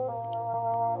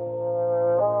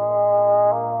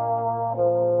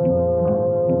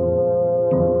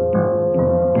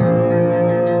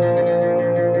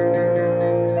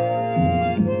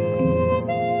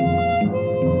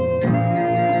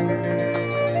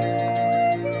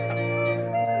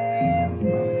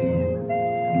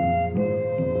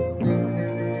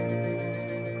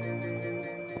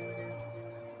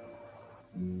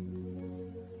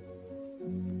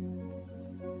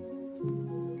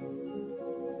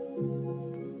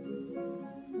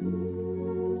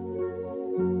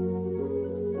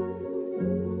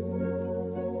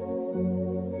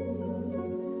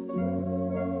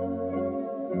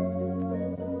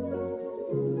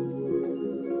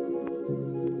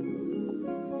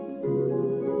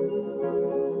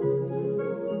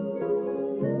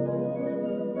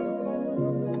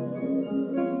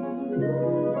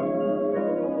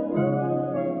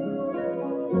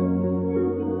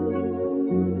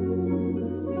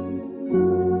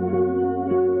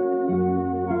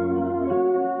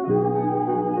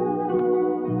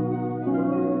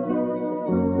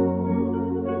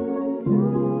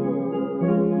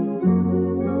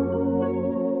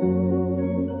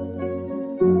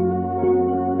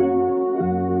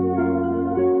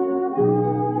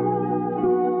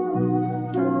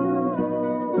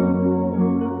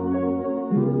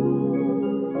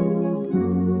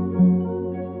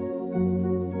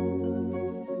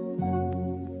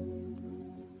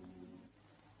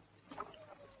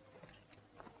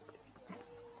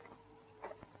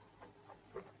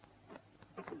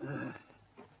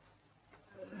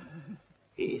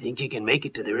 Think you can make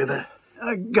it to the river?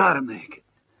 I gotta make it.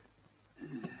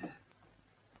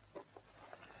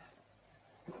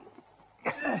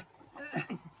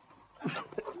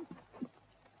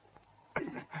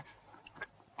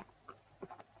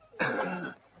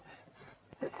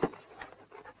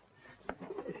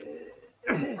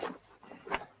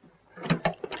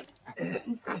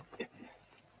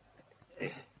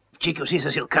 Chico sees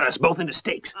us, he'll cut us both into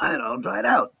steaks. I ain't all dried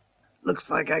out.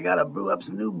 Looks like I gotta brew up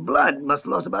some new blood. Must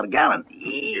have lost about a gallon.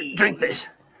 Drink this.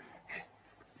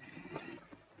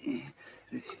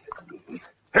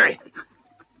 Hurry.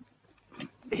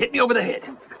 Hit me over the head.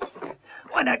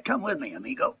 Why not come with me,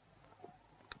 amigo?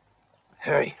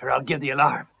 Hurry, or I'll give the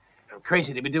alarm. I'm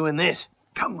crazy to be doing this.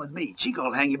 Come with me. Chico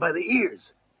will hang you by the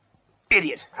ears.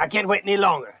 Idiot. I can't wait any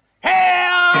longer.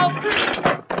 Help!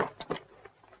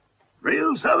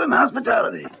 Real Southern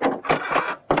hospitality.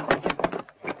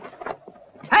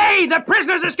 Hey, the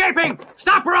prisoner's escaping!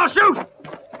 Stop or I'll shoot!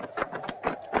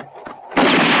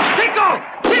 Chico!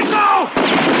 Chico!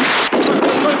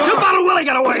 Two-bottle Willie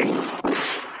got away!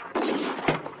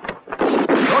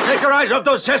 Don't take your eyes off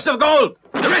those chests of gold!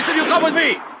 The rest of you come with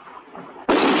me!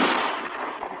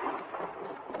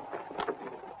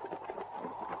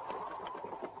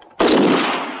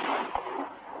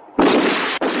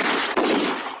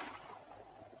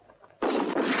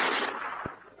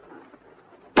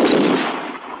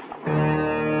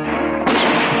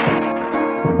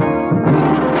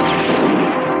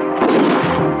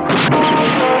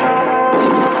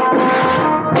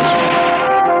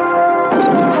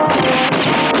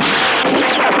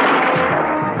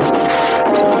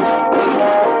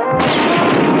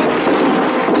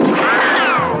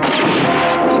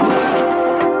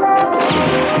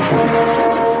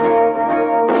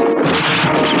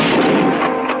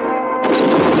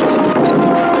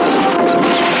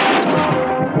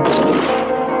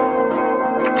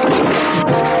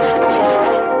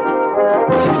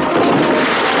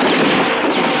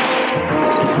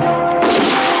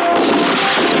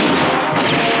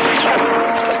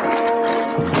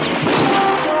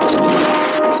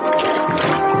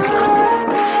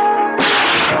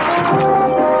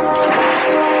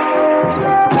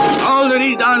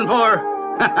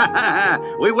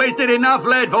 We wasted enough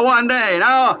lead for one day,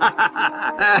 no?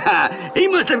 He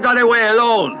must have got away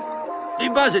alone. The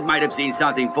buzzard might have seen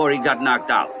something before he got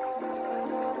knocked out.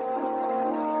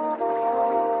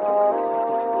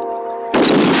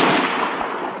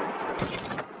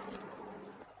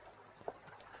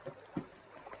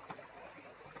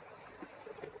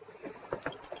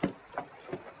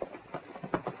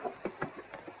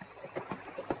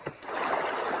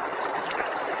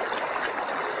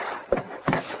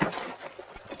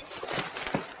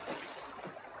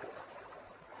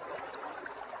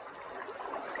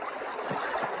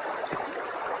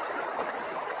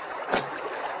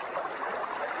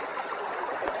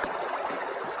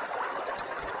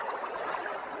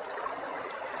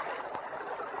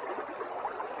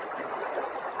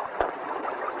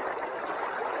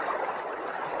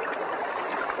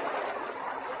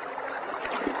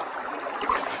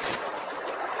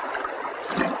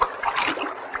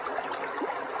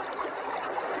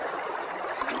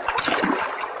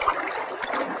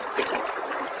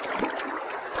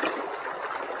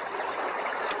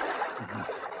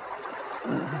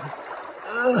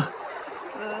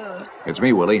 It's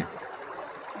me, Willie.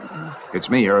 It's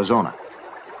me, Arizona.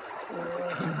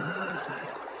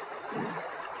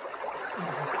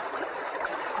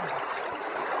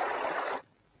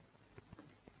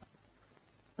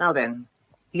 Now then,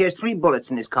 he has 3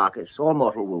 bullets in his carcass, all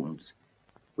mortal wounds,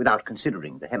 without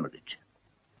considering the hemorrhage.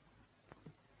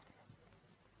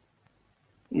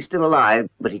 He's still alive,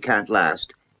 but he can't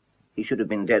last. He should have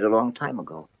been dead a long time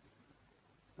ago.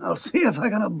 I'll see if I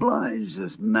can oblige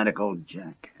this medical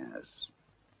jackass.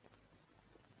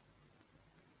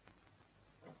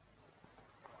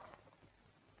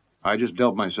 I just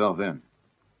dealt myself in.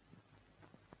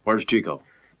 Where's Chico?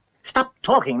 Stop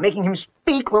talking. Making him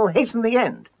speak will hasten the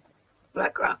end.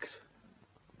 Black Rocks.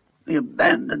 The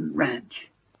abandoned ranch.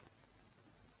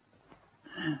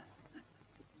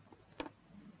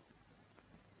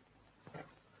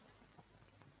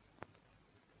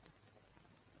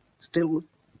 Still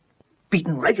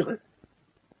beaten regular.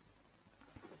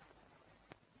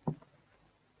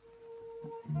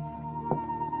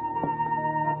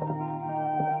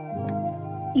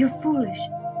 You're foolish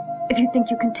if you think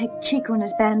you can take Chico and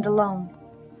his band alone.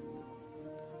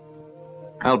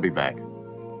 I'll be back.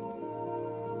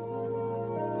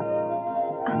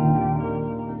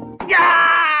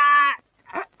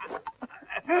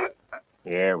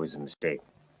 Yeah, it was a mistake.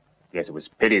 Guess it was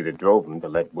pity that drove him to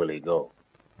let Willie go.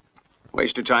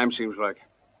 Waste of time, seems like.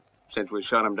 Since we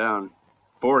shot him down,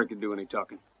 before he could do any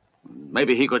talking.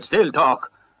 Maybe he could still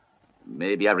talk.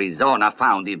 Maybe Arizona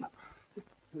found him.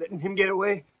 Letting him get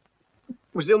away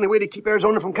was the only way to keep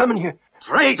Arizona from coming here.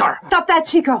 Traitor! Stop that,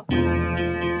 Chico!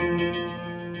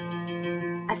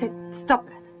 I said, stop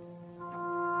that.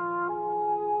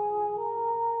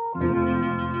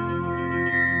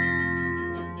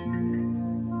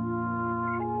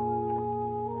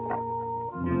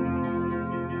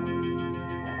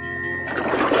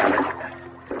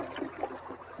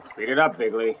 Speed it up,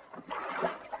 Bigley.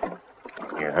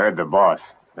 You heard the boss.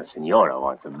 The Senora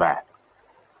wants it back.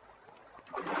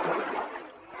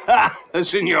 Ha! The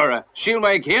Senora. She'll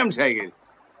make him take it.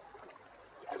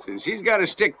 Since she's got to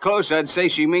stick close, I'd say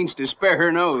she means to spare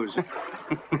her nose.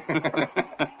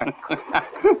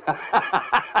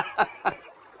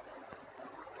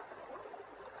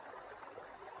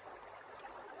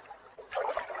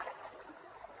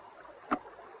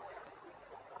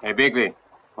 Hey, Bigley,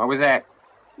 what was that?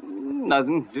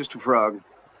 Nothing, just a frog.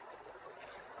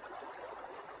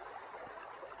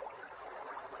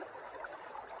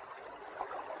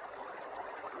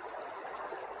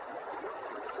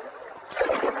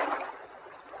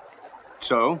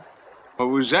 So, what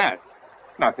was that?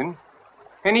 Nothing.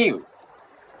 An eel.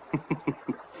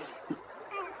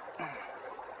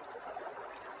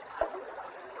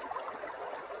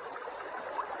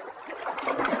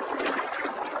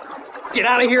 Get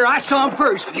out of here. I saw him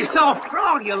first. You saw a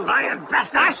frog, you lying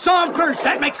bastard. I saw him first.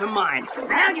 That makes him mine.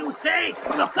 Now you say,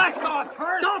 look, I saw it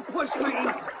first. Don't push me.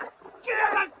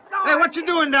 Hey, what you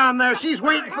doing down there? She's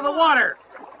waiting for the water.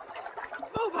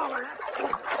 Move over.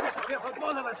 For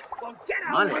both of us. Well, get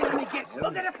out of the way when he gets.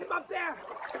 Look at him up there.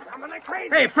 I'm like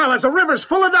crazy. Hey, fellas, the river's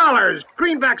full of dollars.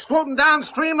 Greenbacks floating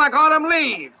downstream like autumn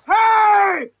leaves.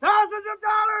 Hey! Thousands of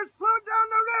dollars float down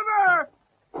the river.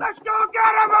 Let's go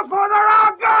get them before they're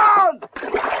all gone!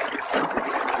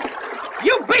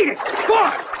 You beat it! Go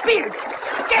on, beat it!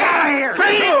 Get out of here!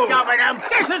 Say you covered them!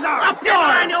 This is our Up yours!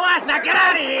 on your ass now, get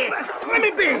out of here! Let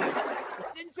me be!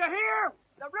 Didn't you hear?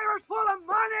 The river's full of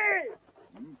money!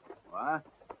 What?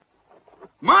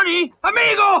 Money?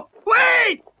 Amigo!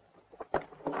 Wait!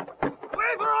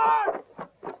 Wait for us!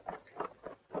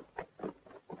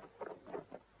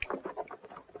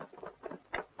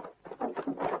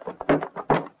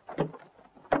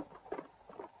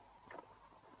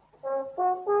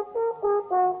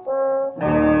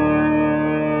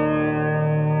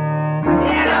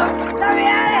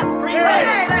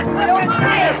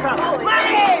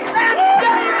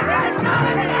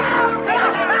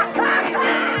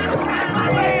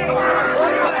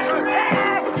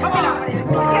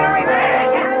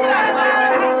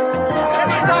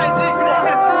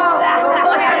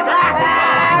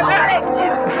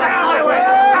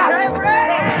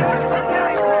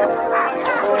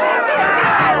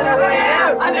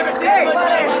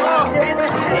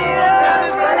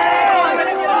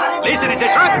 Listen, it's a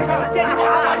trap!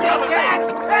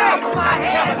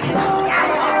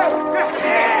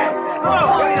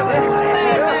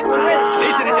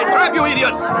 Listen, it's a trap, you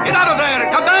idiots! Get out of there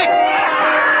and come back!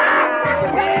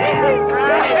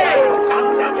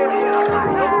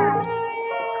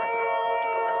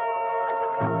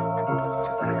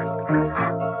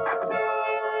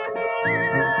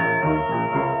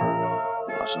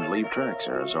 Mustn't leave tracks,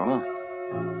 Arizona.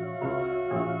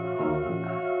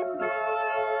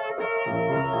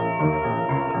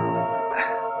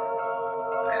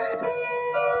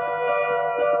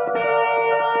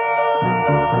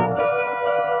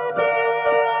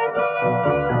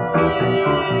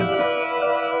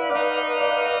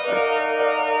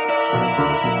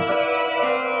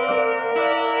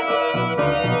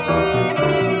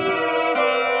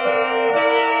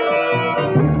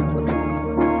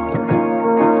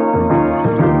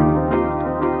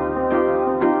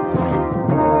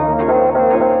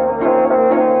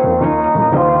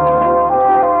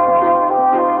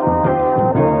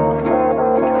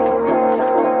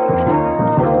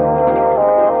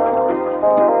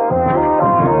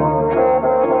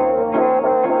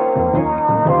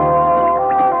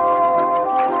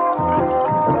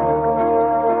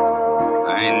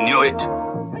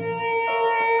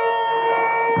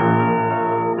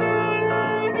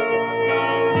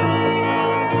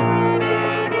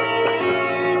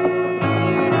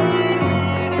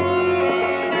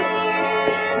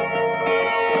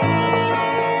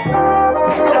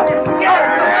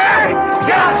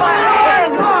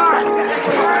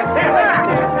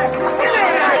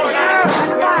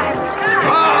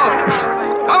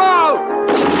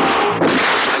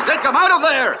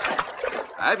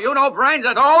 Have you no brains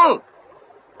at all?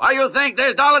 Why you think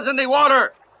there's dollars in the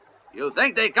water? You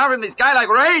think they come from the sky like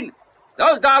rain?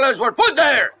 Those dollars were put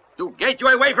there to get you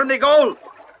away from the gold.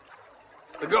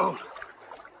 The gold.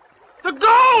 The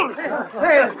gold!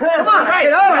 Hey, come on,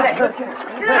 get over there.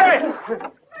 Get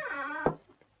over.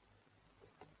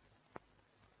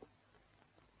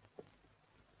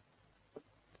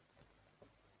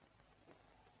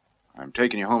 I'm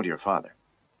taking you home to your father.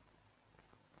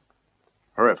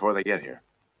 Hurry before they get here.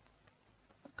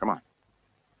 Come on.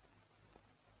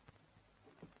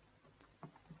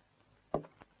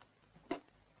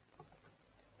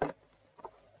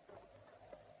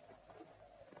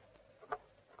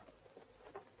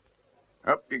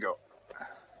 Up you go.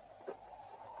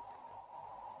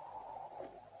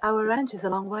 Our ranch is a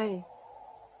long way.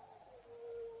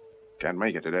 Can't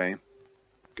make it today.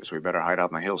 Guess we better hide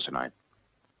out in the hills tonight.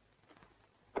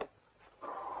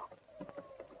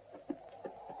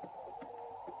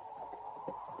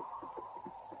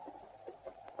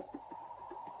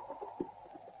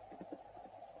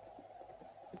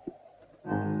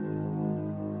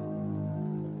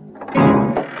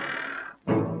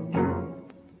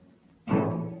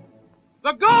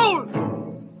 The gold!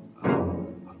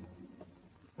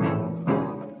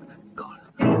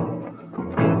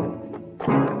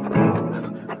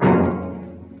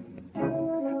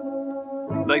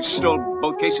 They stole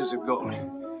both cases of gold.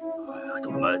 To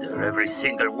murder every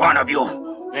single one of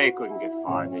you. They couldn't get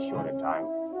far in this short a time.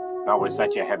 Not with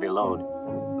such a heavy load.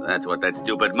 That's what that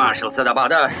stupid marshal said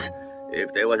about us.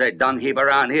 If there was a dung heap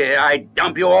around here, I'd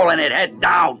dump you all in it, head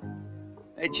down.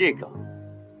 Hey, Chico.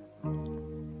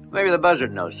 Maybe the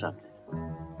buzzard knows something.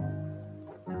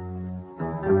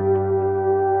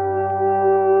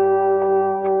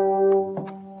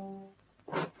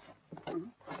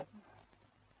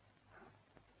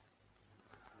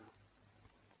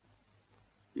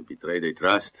 You betrayed a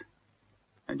trust,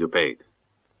 and you paid.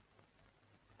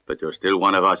 But you're still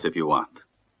one of us if you want.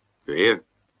 You hear?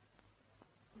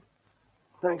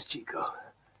 Thanks, Chico.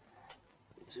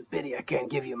 It's a pity I can't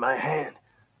give you my hand.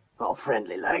 All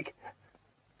friendly like.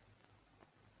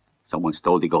 Someone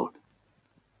stole the gold.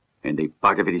 And a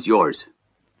part of it is yours.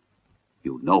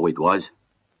 You know it was?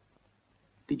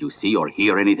 Did you see or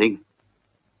hear anything?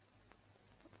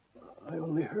 I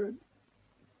only heard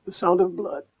the sound of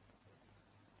blood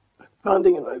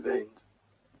pounding in my veins.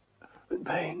 And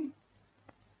pain.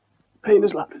 Pain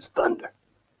as loud as thunder.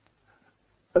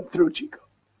 I'm through, Chico.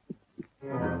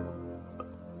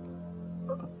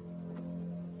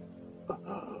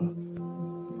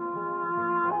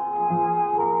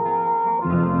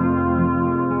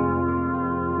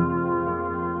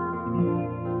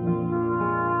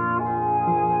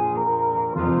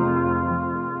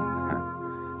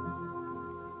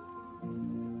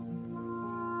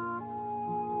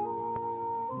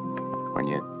 When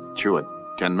you chew it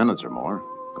 10 minutes or more,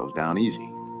 it goes down easy.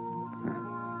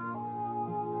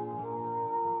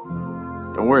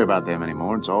 Don't worry about them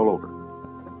anymore. It's all over.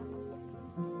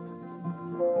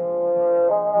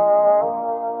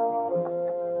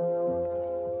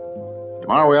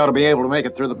 Tomorrow we ought to be able to make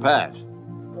it through the pass.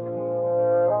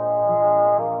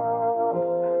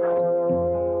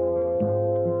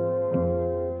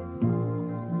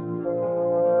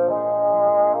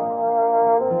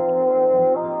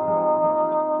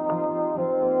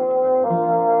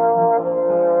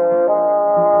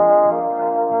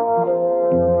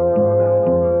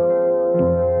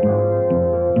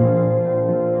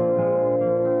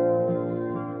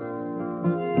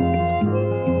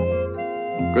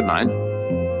 Good night.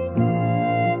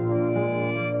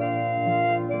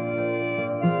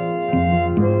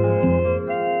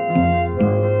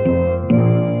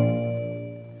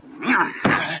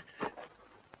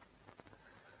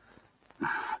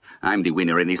 I'm the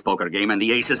winner in this poker game, and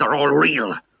the aces are all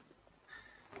real.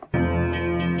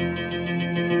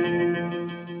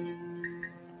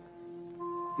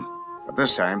 But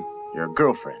this time, your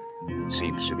girlfriend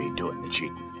seems to be doing the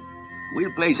cheating.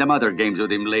 We'll play some other games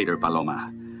with him later,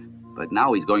 Paloma. But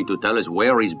now he's going to tell us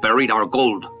where he's buried our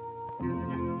gold.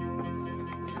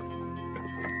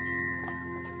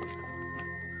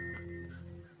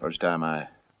 First time I've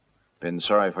been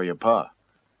sorry for your pa.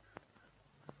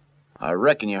 I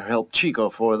reckon you helped Chico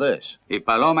for this. If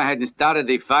Paloma hadn't started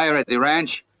the fire at the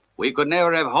ranch, we could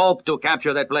never have hoped to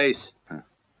capture that place.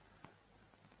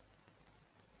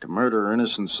 To murder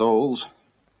innocent souls,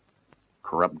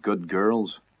 corrupt good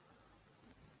girls,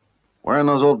 wearing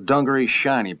those old dungarees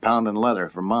shiny, pounding leather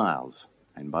for miles,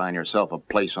 and buying yourself a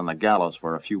place on the gallows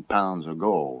for a few pounds of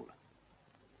gold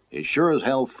is sure as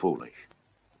hell foolish.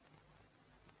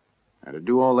 And to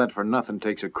do all that for nothing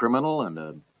takes a criminal and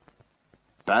a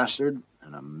bastard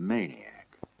and a maniac.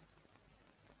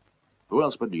 Who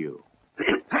else but you?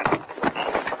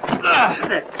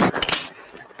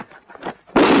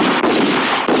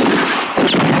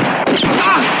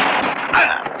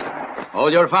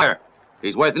 Hold your fire.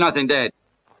 He's worth nothing dead.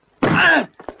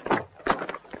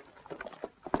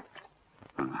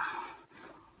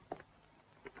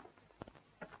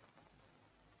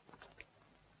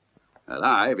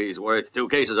 Alive, he's worth 2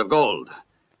 cases of gold.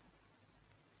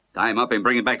 Tie him up and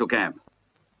bring him back to camp.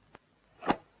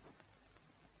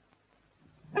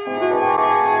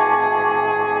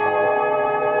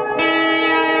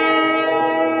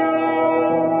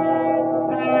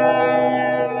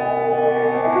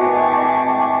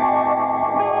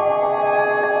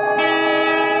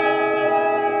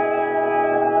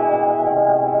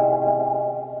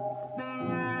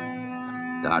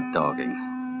 Start talking.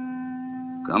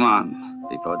 Come on,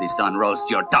 before the sun roasts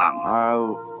your tongue.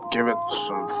 I'll give it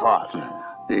some thought.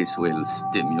 This will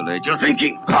stimulate your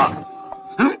thinking.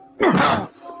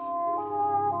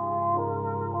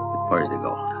 Where's the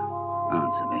gold?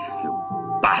 Answer me,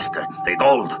 you bastard. The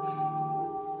gold.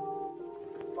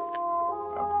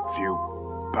 A few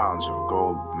pounds of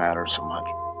gold matter so much.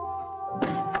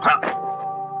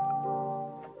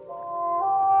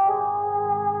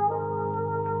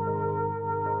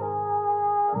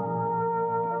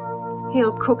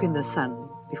 He'll cook in the sun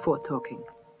before talking.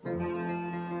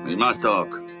 We must talk.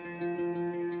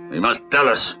 He must tell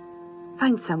us.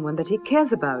 Find someone that he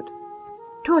cares about.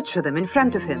 Torture them in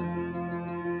front of him.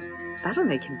 That'll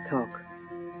make him talk.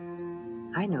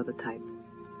 I know the type.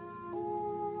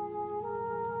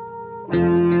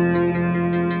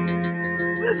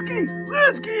 Whiskey!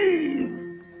 Whiskey!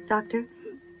 Doctor,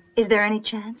 is there any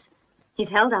chance? He's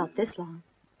held out this long.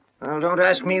 Well, don't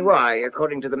ask me why.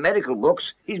 According to the medical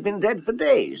books, he's been dead for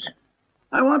days.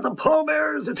 I want the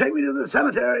pallbearers to take me to the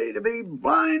cemetery to be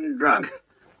blind drunk.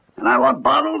 And I want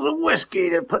bottles of whiskey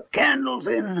to put candles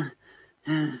in.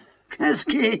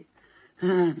 Whiskey.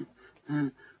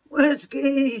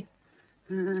 Whiskey.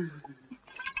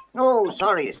 Oh,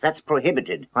 sorry, that's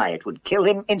prohibited. Why, it would kill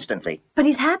him instantly. But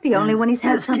he's happy only when he's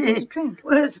had Whiskey. something to drink.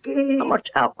 Whiskey. How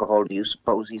much alcohol do you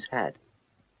suppose he's had?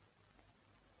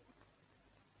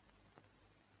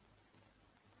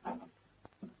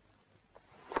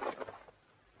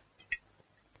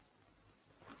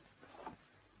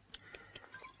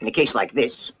 In a case like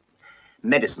this,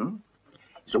 medicine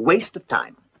is a waste of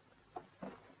time.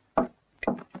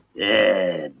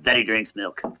 Yeah, Betty drinks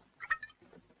milk.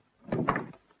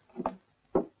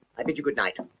 I bid you good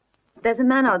night. There's a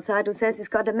man outside who says he's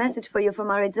got a message for you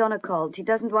from Arizona Colt. He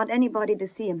doesn't want anybody to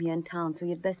see him here in town, so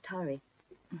you'd best hurry.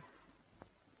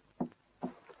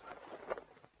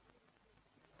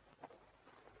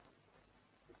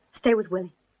 Stay with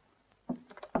Willie.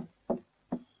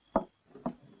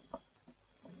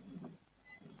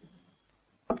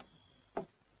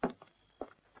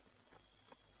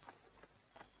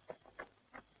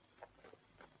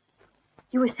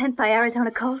 You were sent by Arizona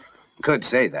Colt? Could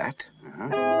say that.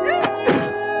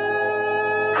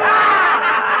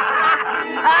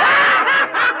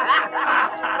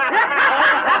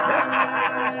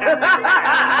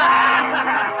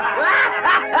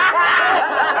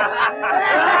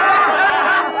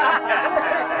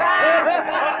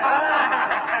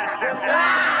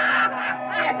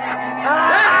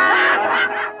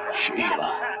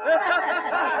 Sheila.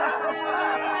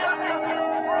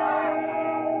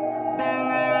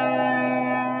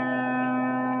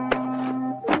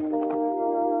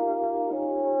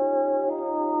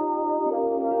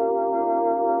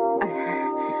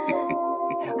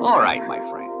 All right, my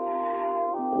friend.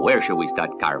 Where shall we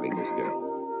start carving this girl?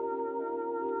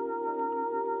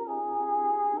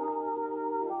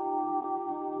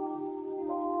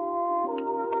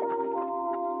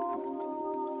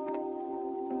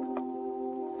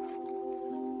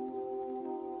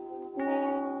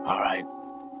 All right.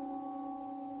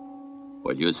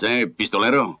 What do you say,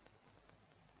 pistolero?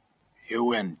 You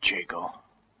win, Chico.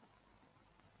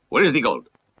 Where is the gold?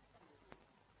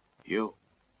 You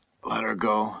let her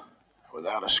go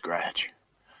without a scratch.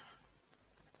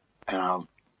 And I'll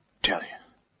tell you.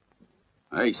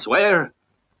 I swear,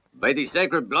 by the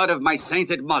sacred blood of my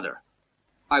sainted mother,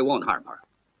 I won't harm her.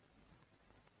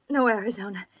 No,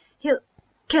 Arizona. He'll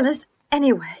kill us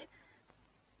anyway.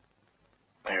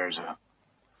 There's a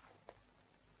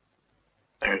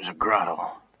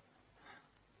grotto.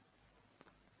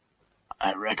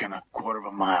 I reckon a quarter of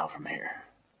a mile from here.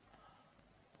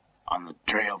 On the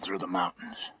trail through the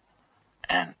mountains.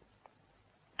 And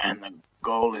the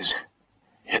gold is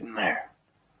hidden there.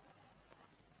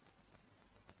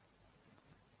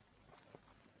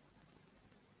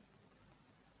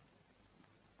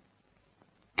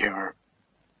 Give her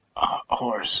a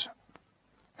horse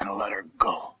gonna let her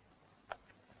go.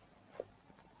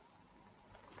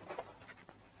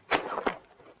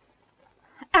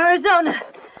 Arizona.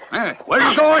 Hey, where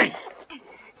are you going?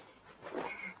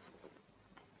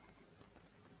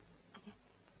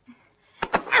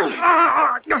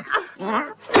 You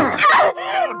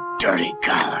dirty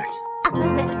coward.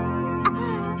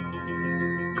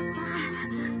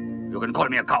 You can call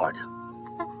me a coward.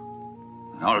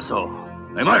 Also,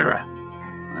 a murderer.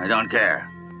 I don't care.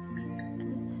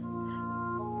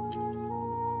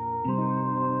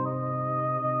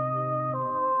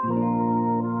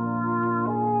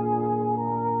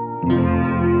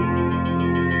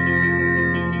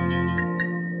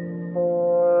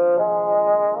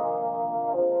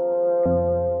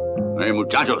 Hey,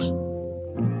 muchachos.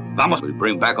 Vamos. We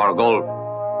bring back our gold.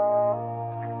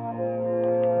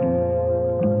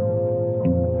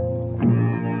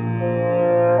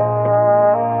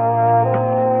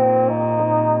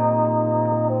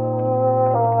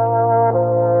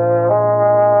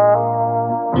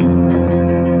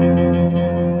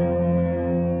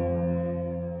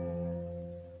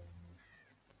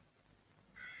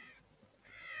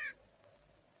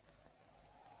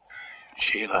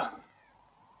 Sheila.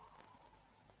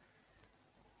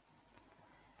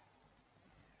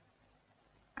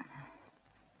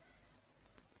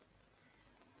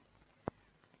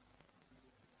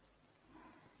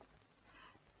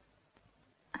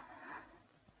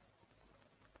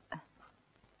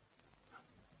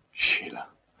 Sheila.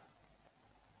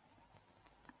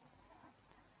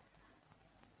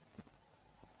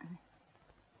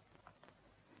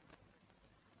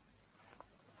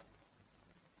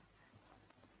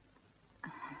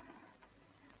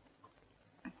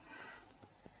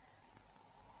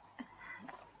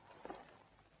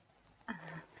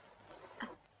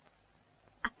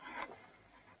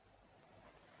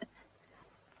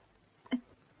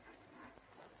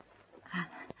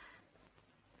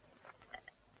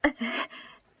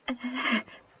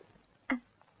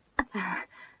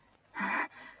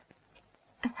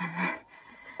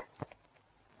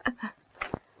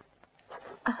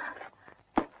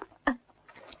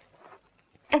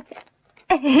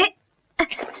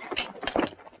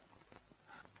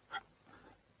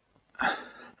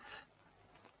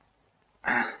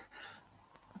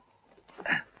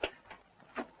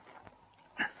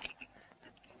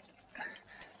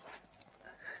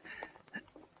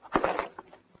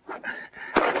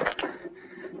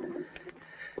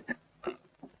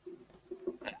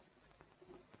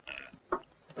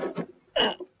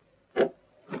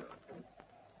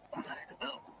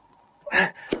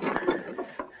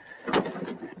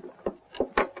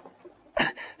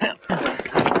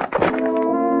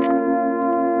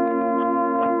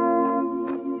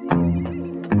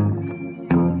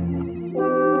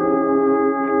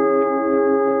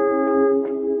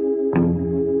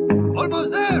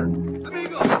 Almost there,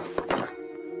 amigo.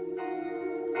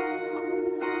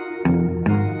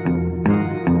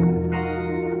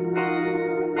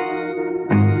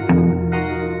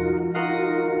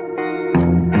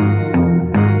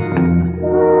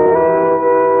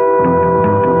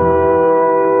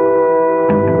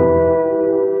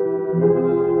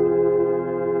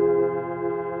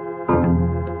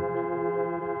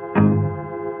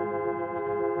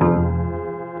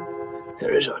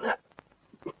 Arizona.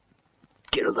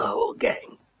 Kill the whole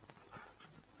gang.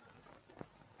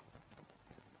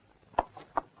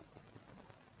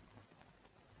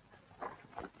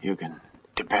 You can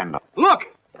depend on... Look!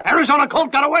 Arizona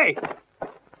Colt got away!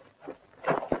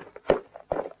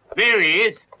 There he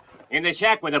is, in the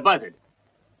shack with the buzzard.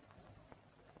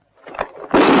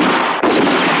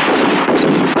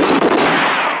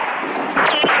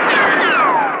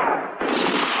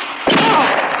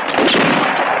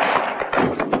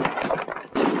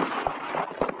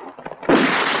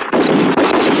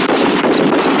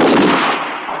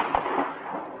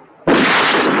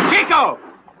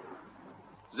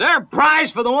 Is there a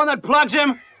prize for the one that plugs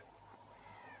him?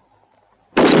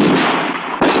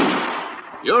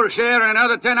 Your share and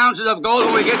another 10 ounces of gold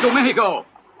when we get to Mexico.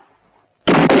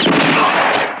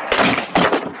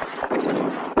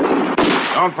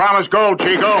 Don't promise gold,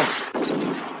 Chico.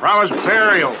 Promise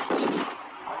burial.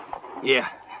 Yeah.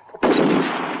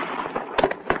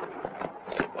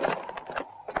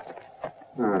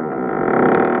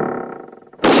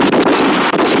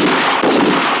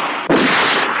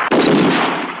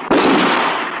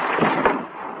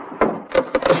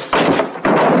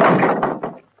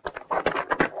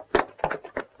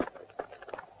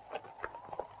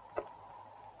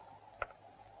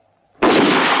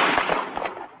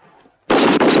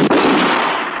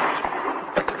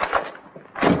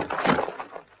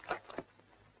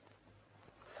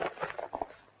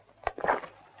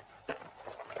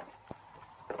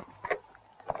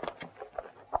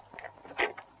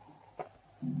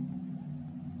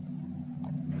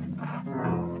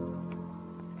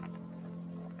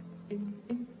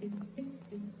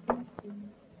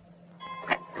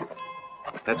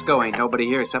 Let's go. Ain't nobody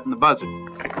here except the buzzard.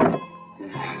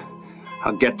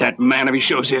 I'll get that man if he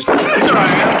shows his...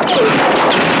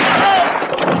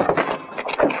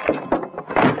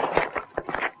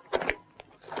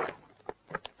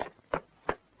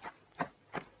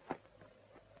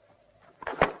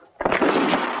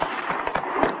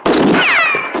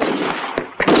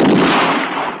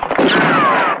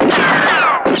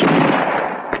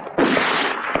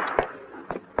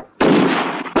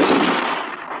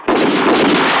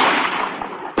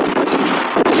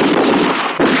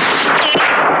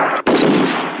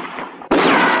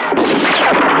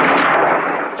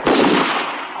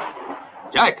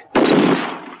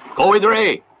 With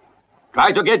Ray.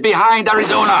 Try to get behind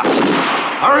Arizona.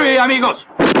 Hurry, amigos.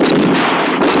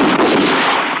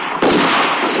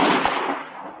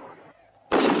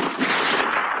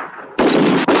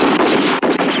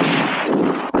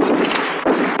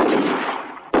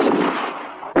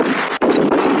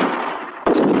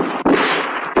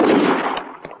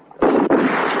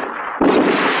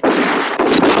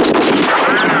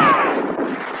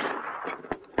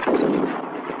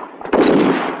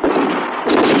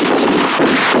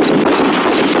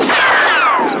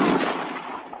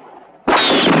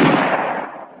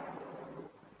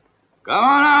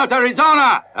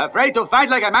 Arizona! Afraid to fight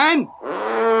like a man?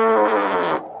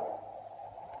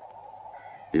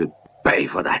 You'll pay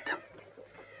for that.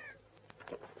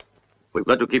 We've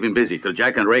got to keep him busy till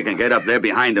Jack and Ray can get up there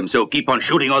behind him, so keep on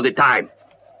shooting all the time.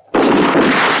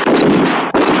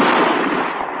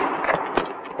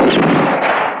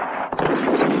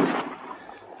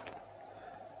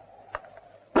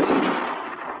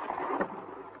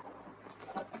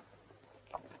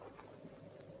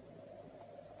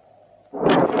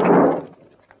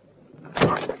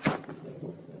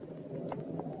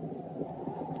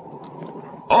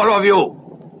 All of you,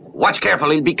 watch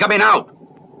carefully, he'll be coming out.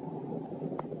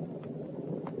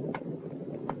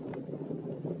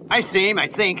 I see him, I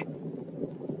think.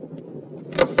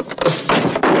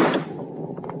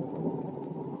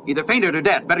 Either fainted or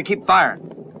dead. Better keep firing.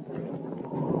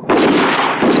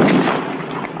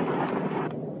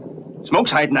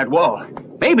 Smoke's hiding that wall.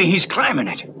 Maybe he's climbing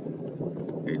it.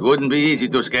 It wouldn't be easy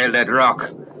to scale that rock.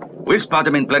 We'll spot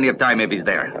him in plenty of time if he's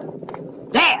there.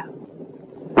 There!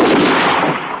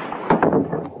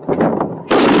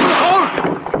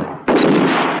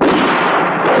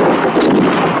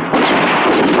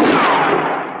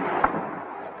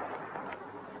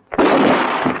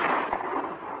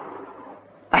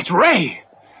 That's Ray!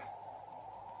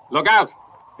 Look out!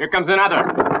 Here comes another.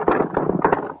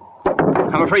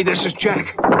 I'm afraid this is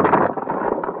Jack.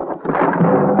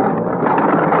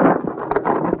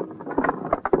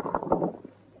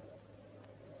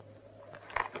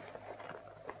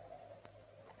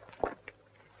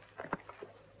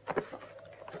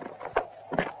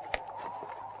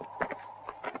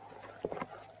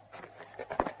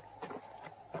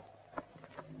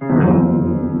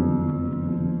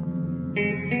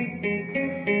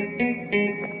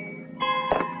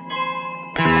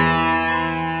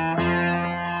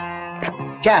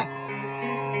 Jack.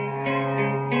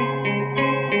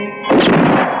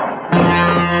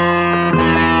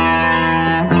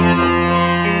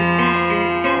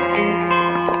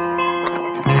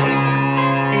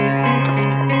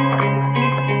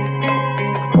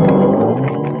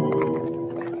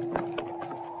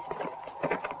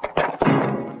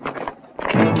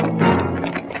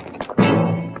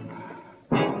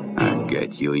 I'll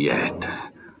get you yet.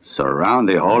 Surround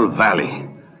the whole valley.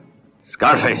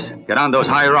 Scarface, get on those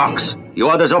high rocks. You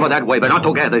others over that way, but not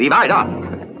together. Divide up.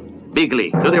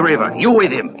 Bigley, to the river. You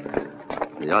with him.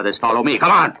 The others follow me.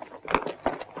 Come on.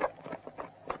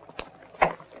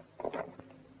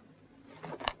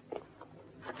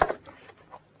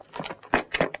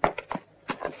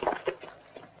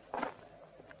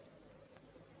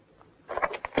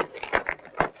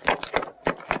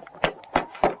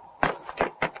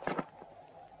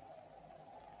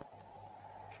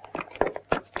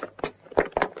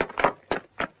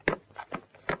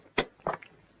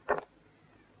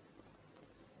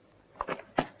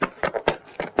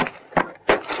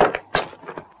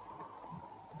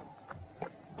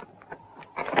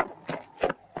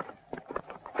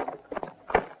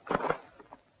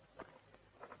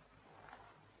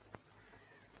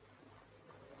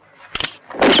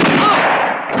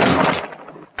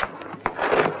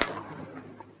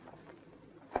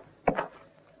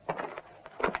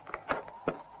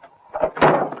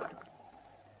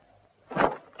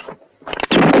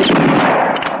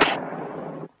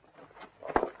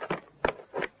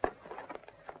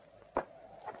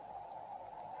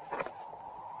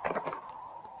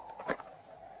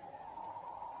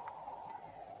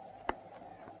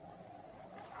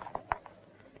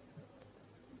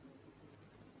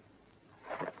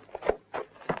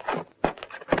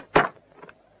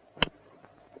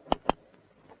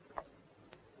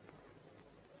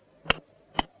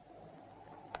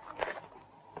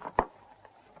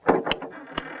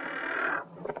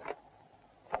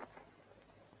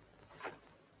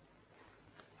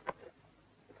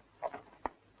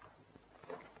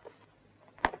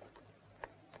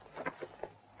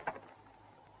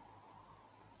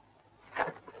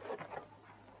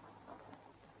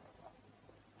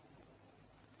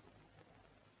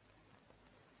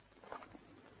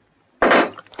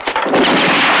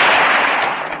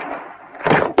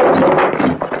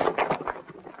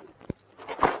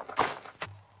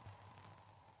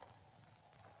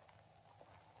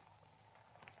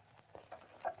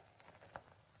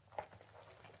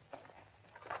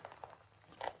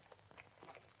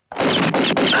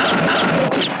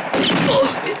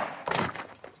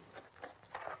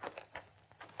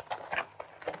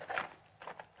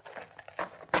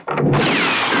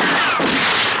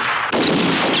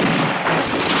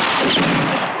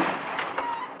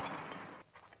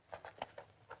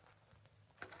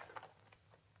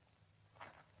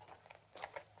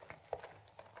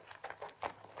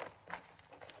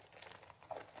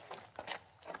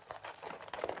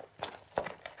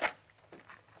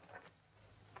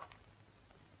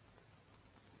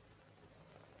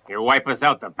 He'll wipe us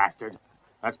out, the bastard.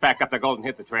 Let's pack up the gold and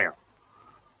hit the trail.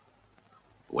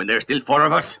 When there's still 4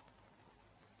 of us?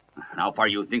 How far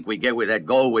you think we get with that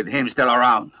gold with him still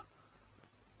around?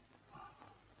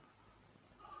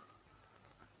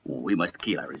 We must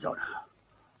kill Arizona.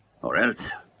 Or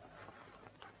else,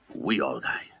 we all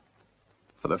die.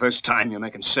 For the first time, you're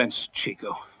making sense,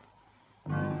 Chico.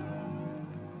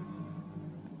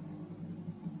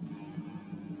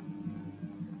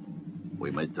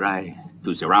 We must try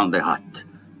to surround the hut.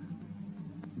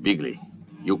 Bigley,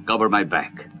 you cover my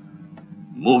back.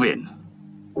 Move in.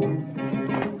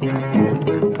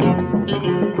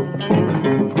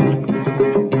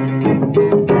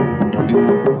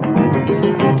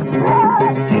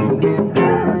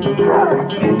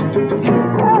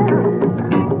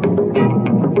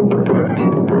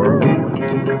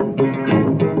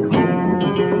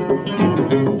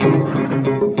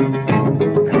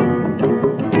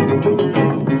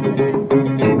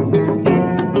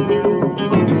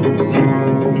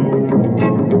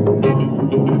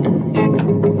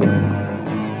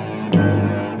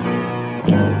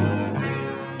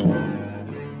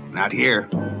 Not here.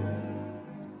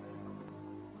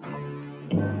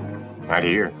 Not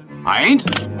here. I ain't?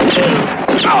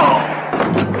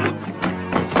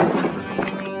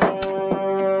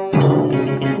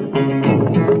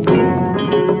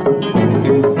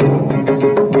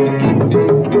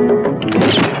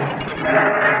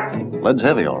 Lead's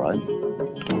heavy, all right.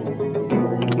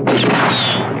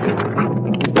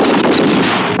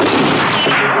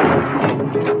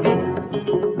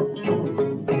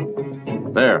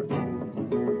 There.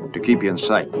 To keep you in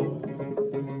sight.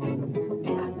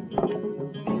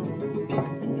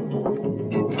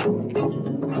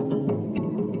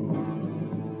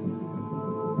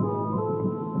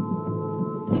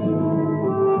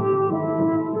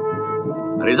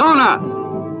 Arizona!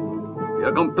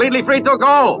 You're completely free to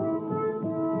go.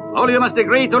 Only you must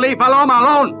agree to leave Paloma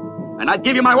alone, and I'd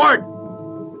give you my word.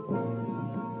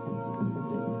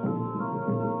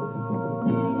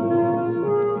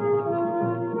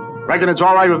 Reckon it's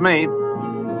all right with me.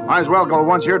 Might as well go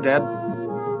once you're dead.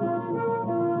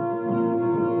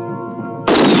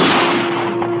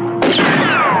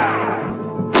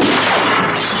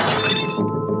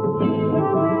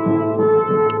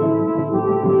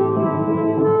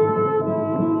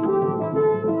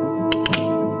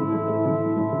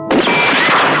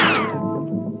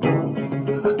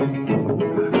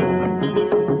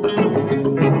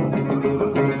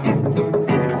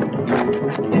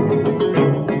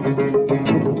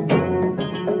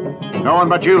 No one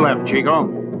but you left, Chico.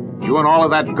 You and all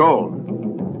of that gold.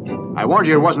 I warned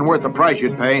you it wasn't worth the price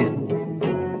you'd pay.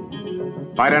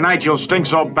 By tonight you'll stink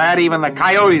so bad even the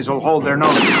coyotes will hold their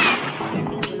nose.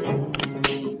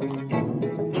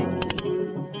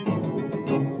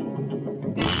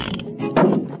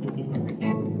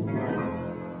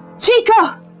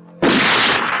 Chico!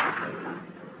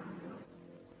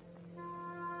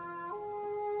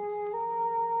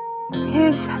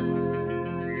 His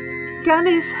gun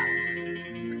is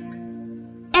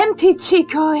empty,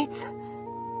 Chico. It's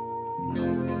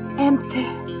empty.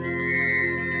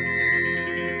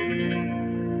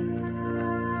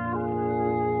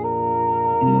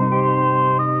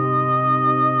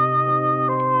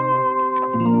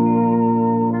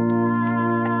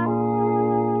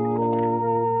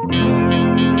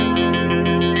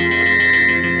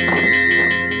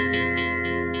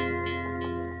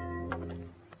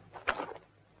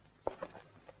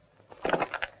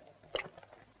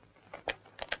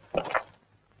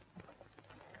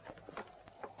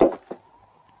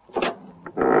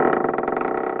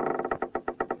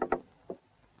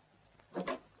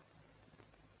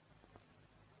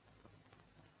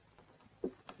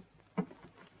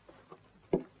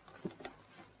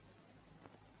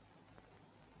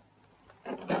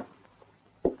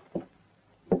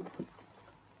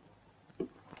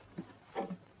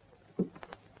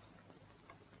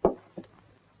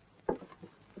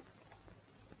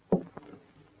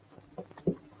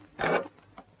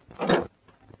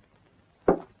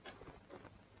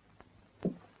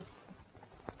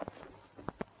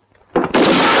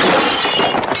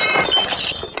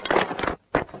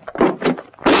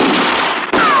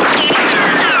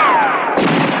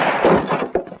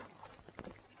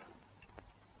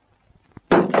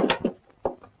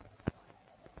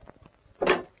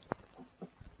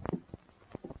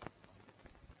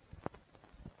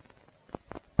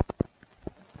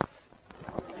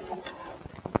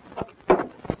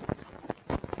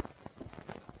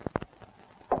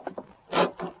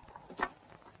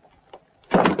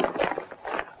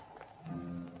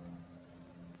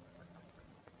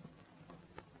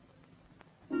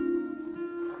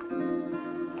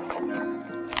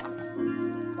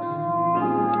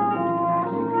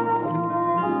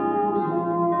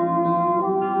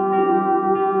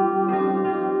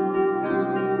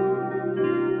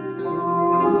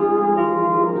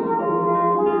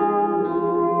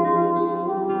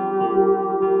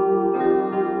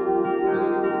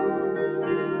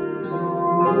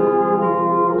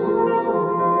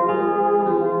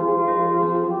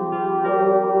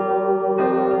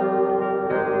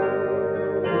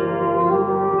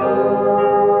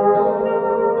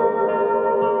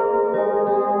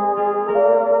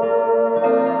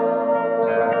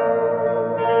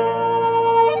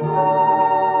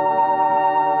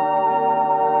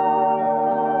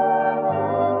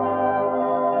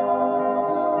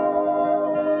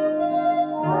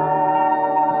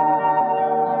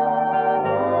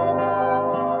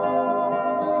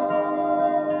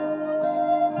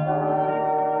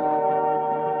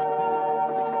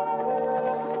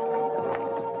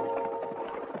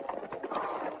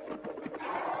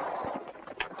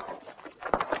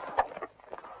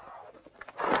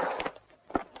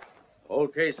 whole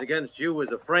case against you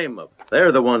was a frame-up.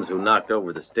 They're the ones who knocked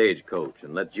over the stagecoach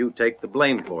and let you take the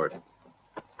blame for it.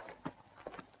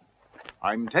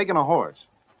 I'm taking a horse.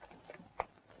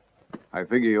 I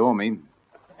figure you owe me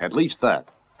at least that.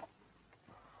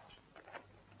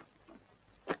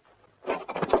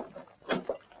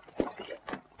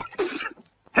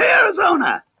 Hey,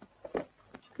 Arizona!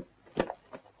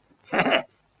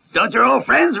 Don't your old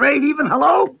friends rate even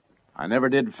hello? I never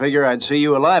did figure I'd see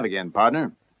you alive again,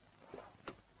 partner.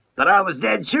 But I was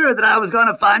dead sure that I was going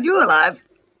to find you alive.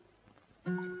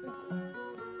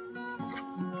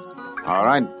 All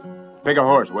right. Pick a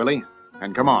horse, Willie,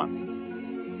 and come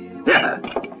on. I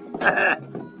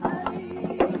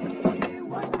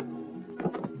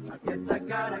guess I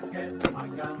gotta get my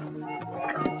gun.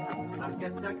 I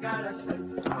guess I gotta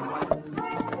shoot someone.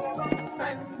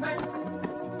 Bang, bang.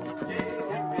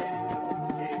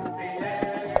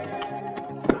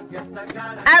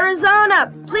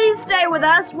 Arizona, please stay with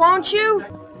us, won't you?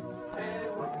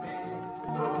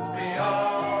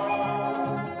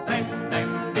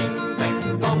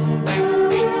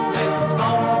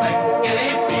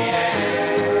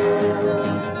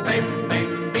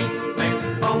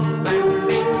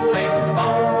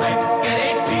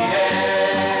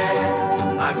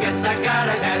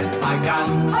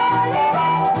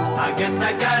 I guess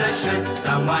I gotta shoot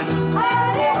someone.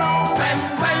 Bang,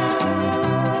 bang.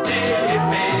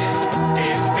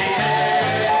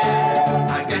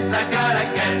 I guess I gotta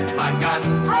get my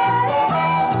gun.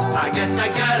 I guess I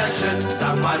gotta shoot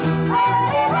someone.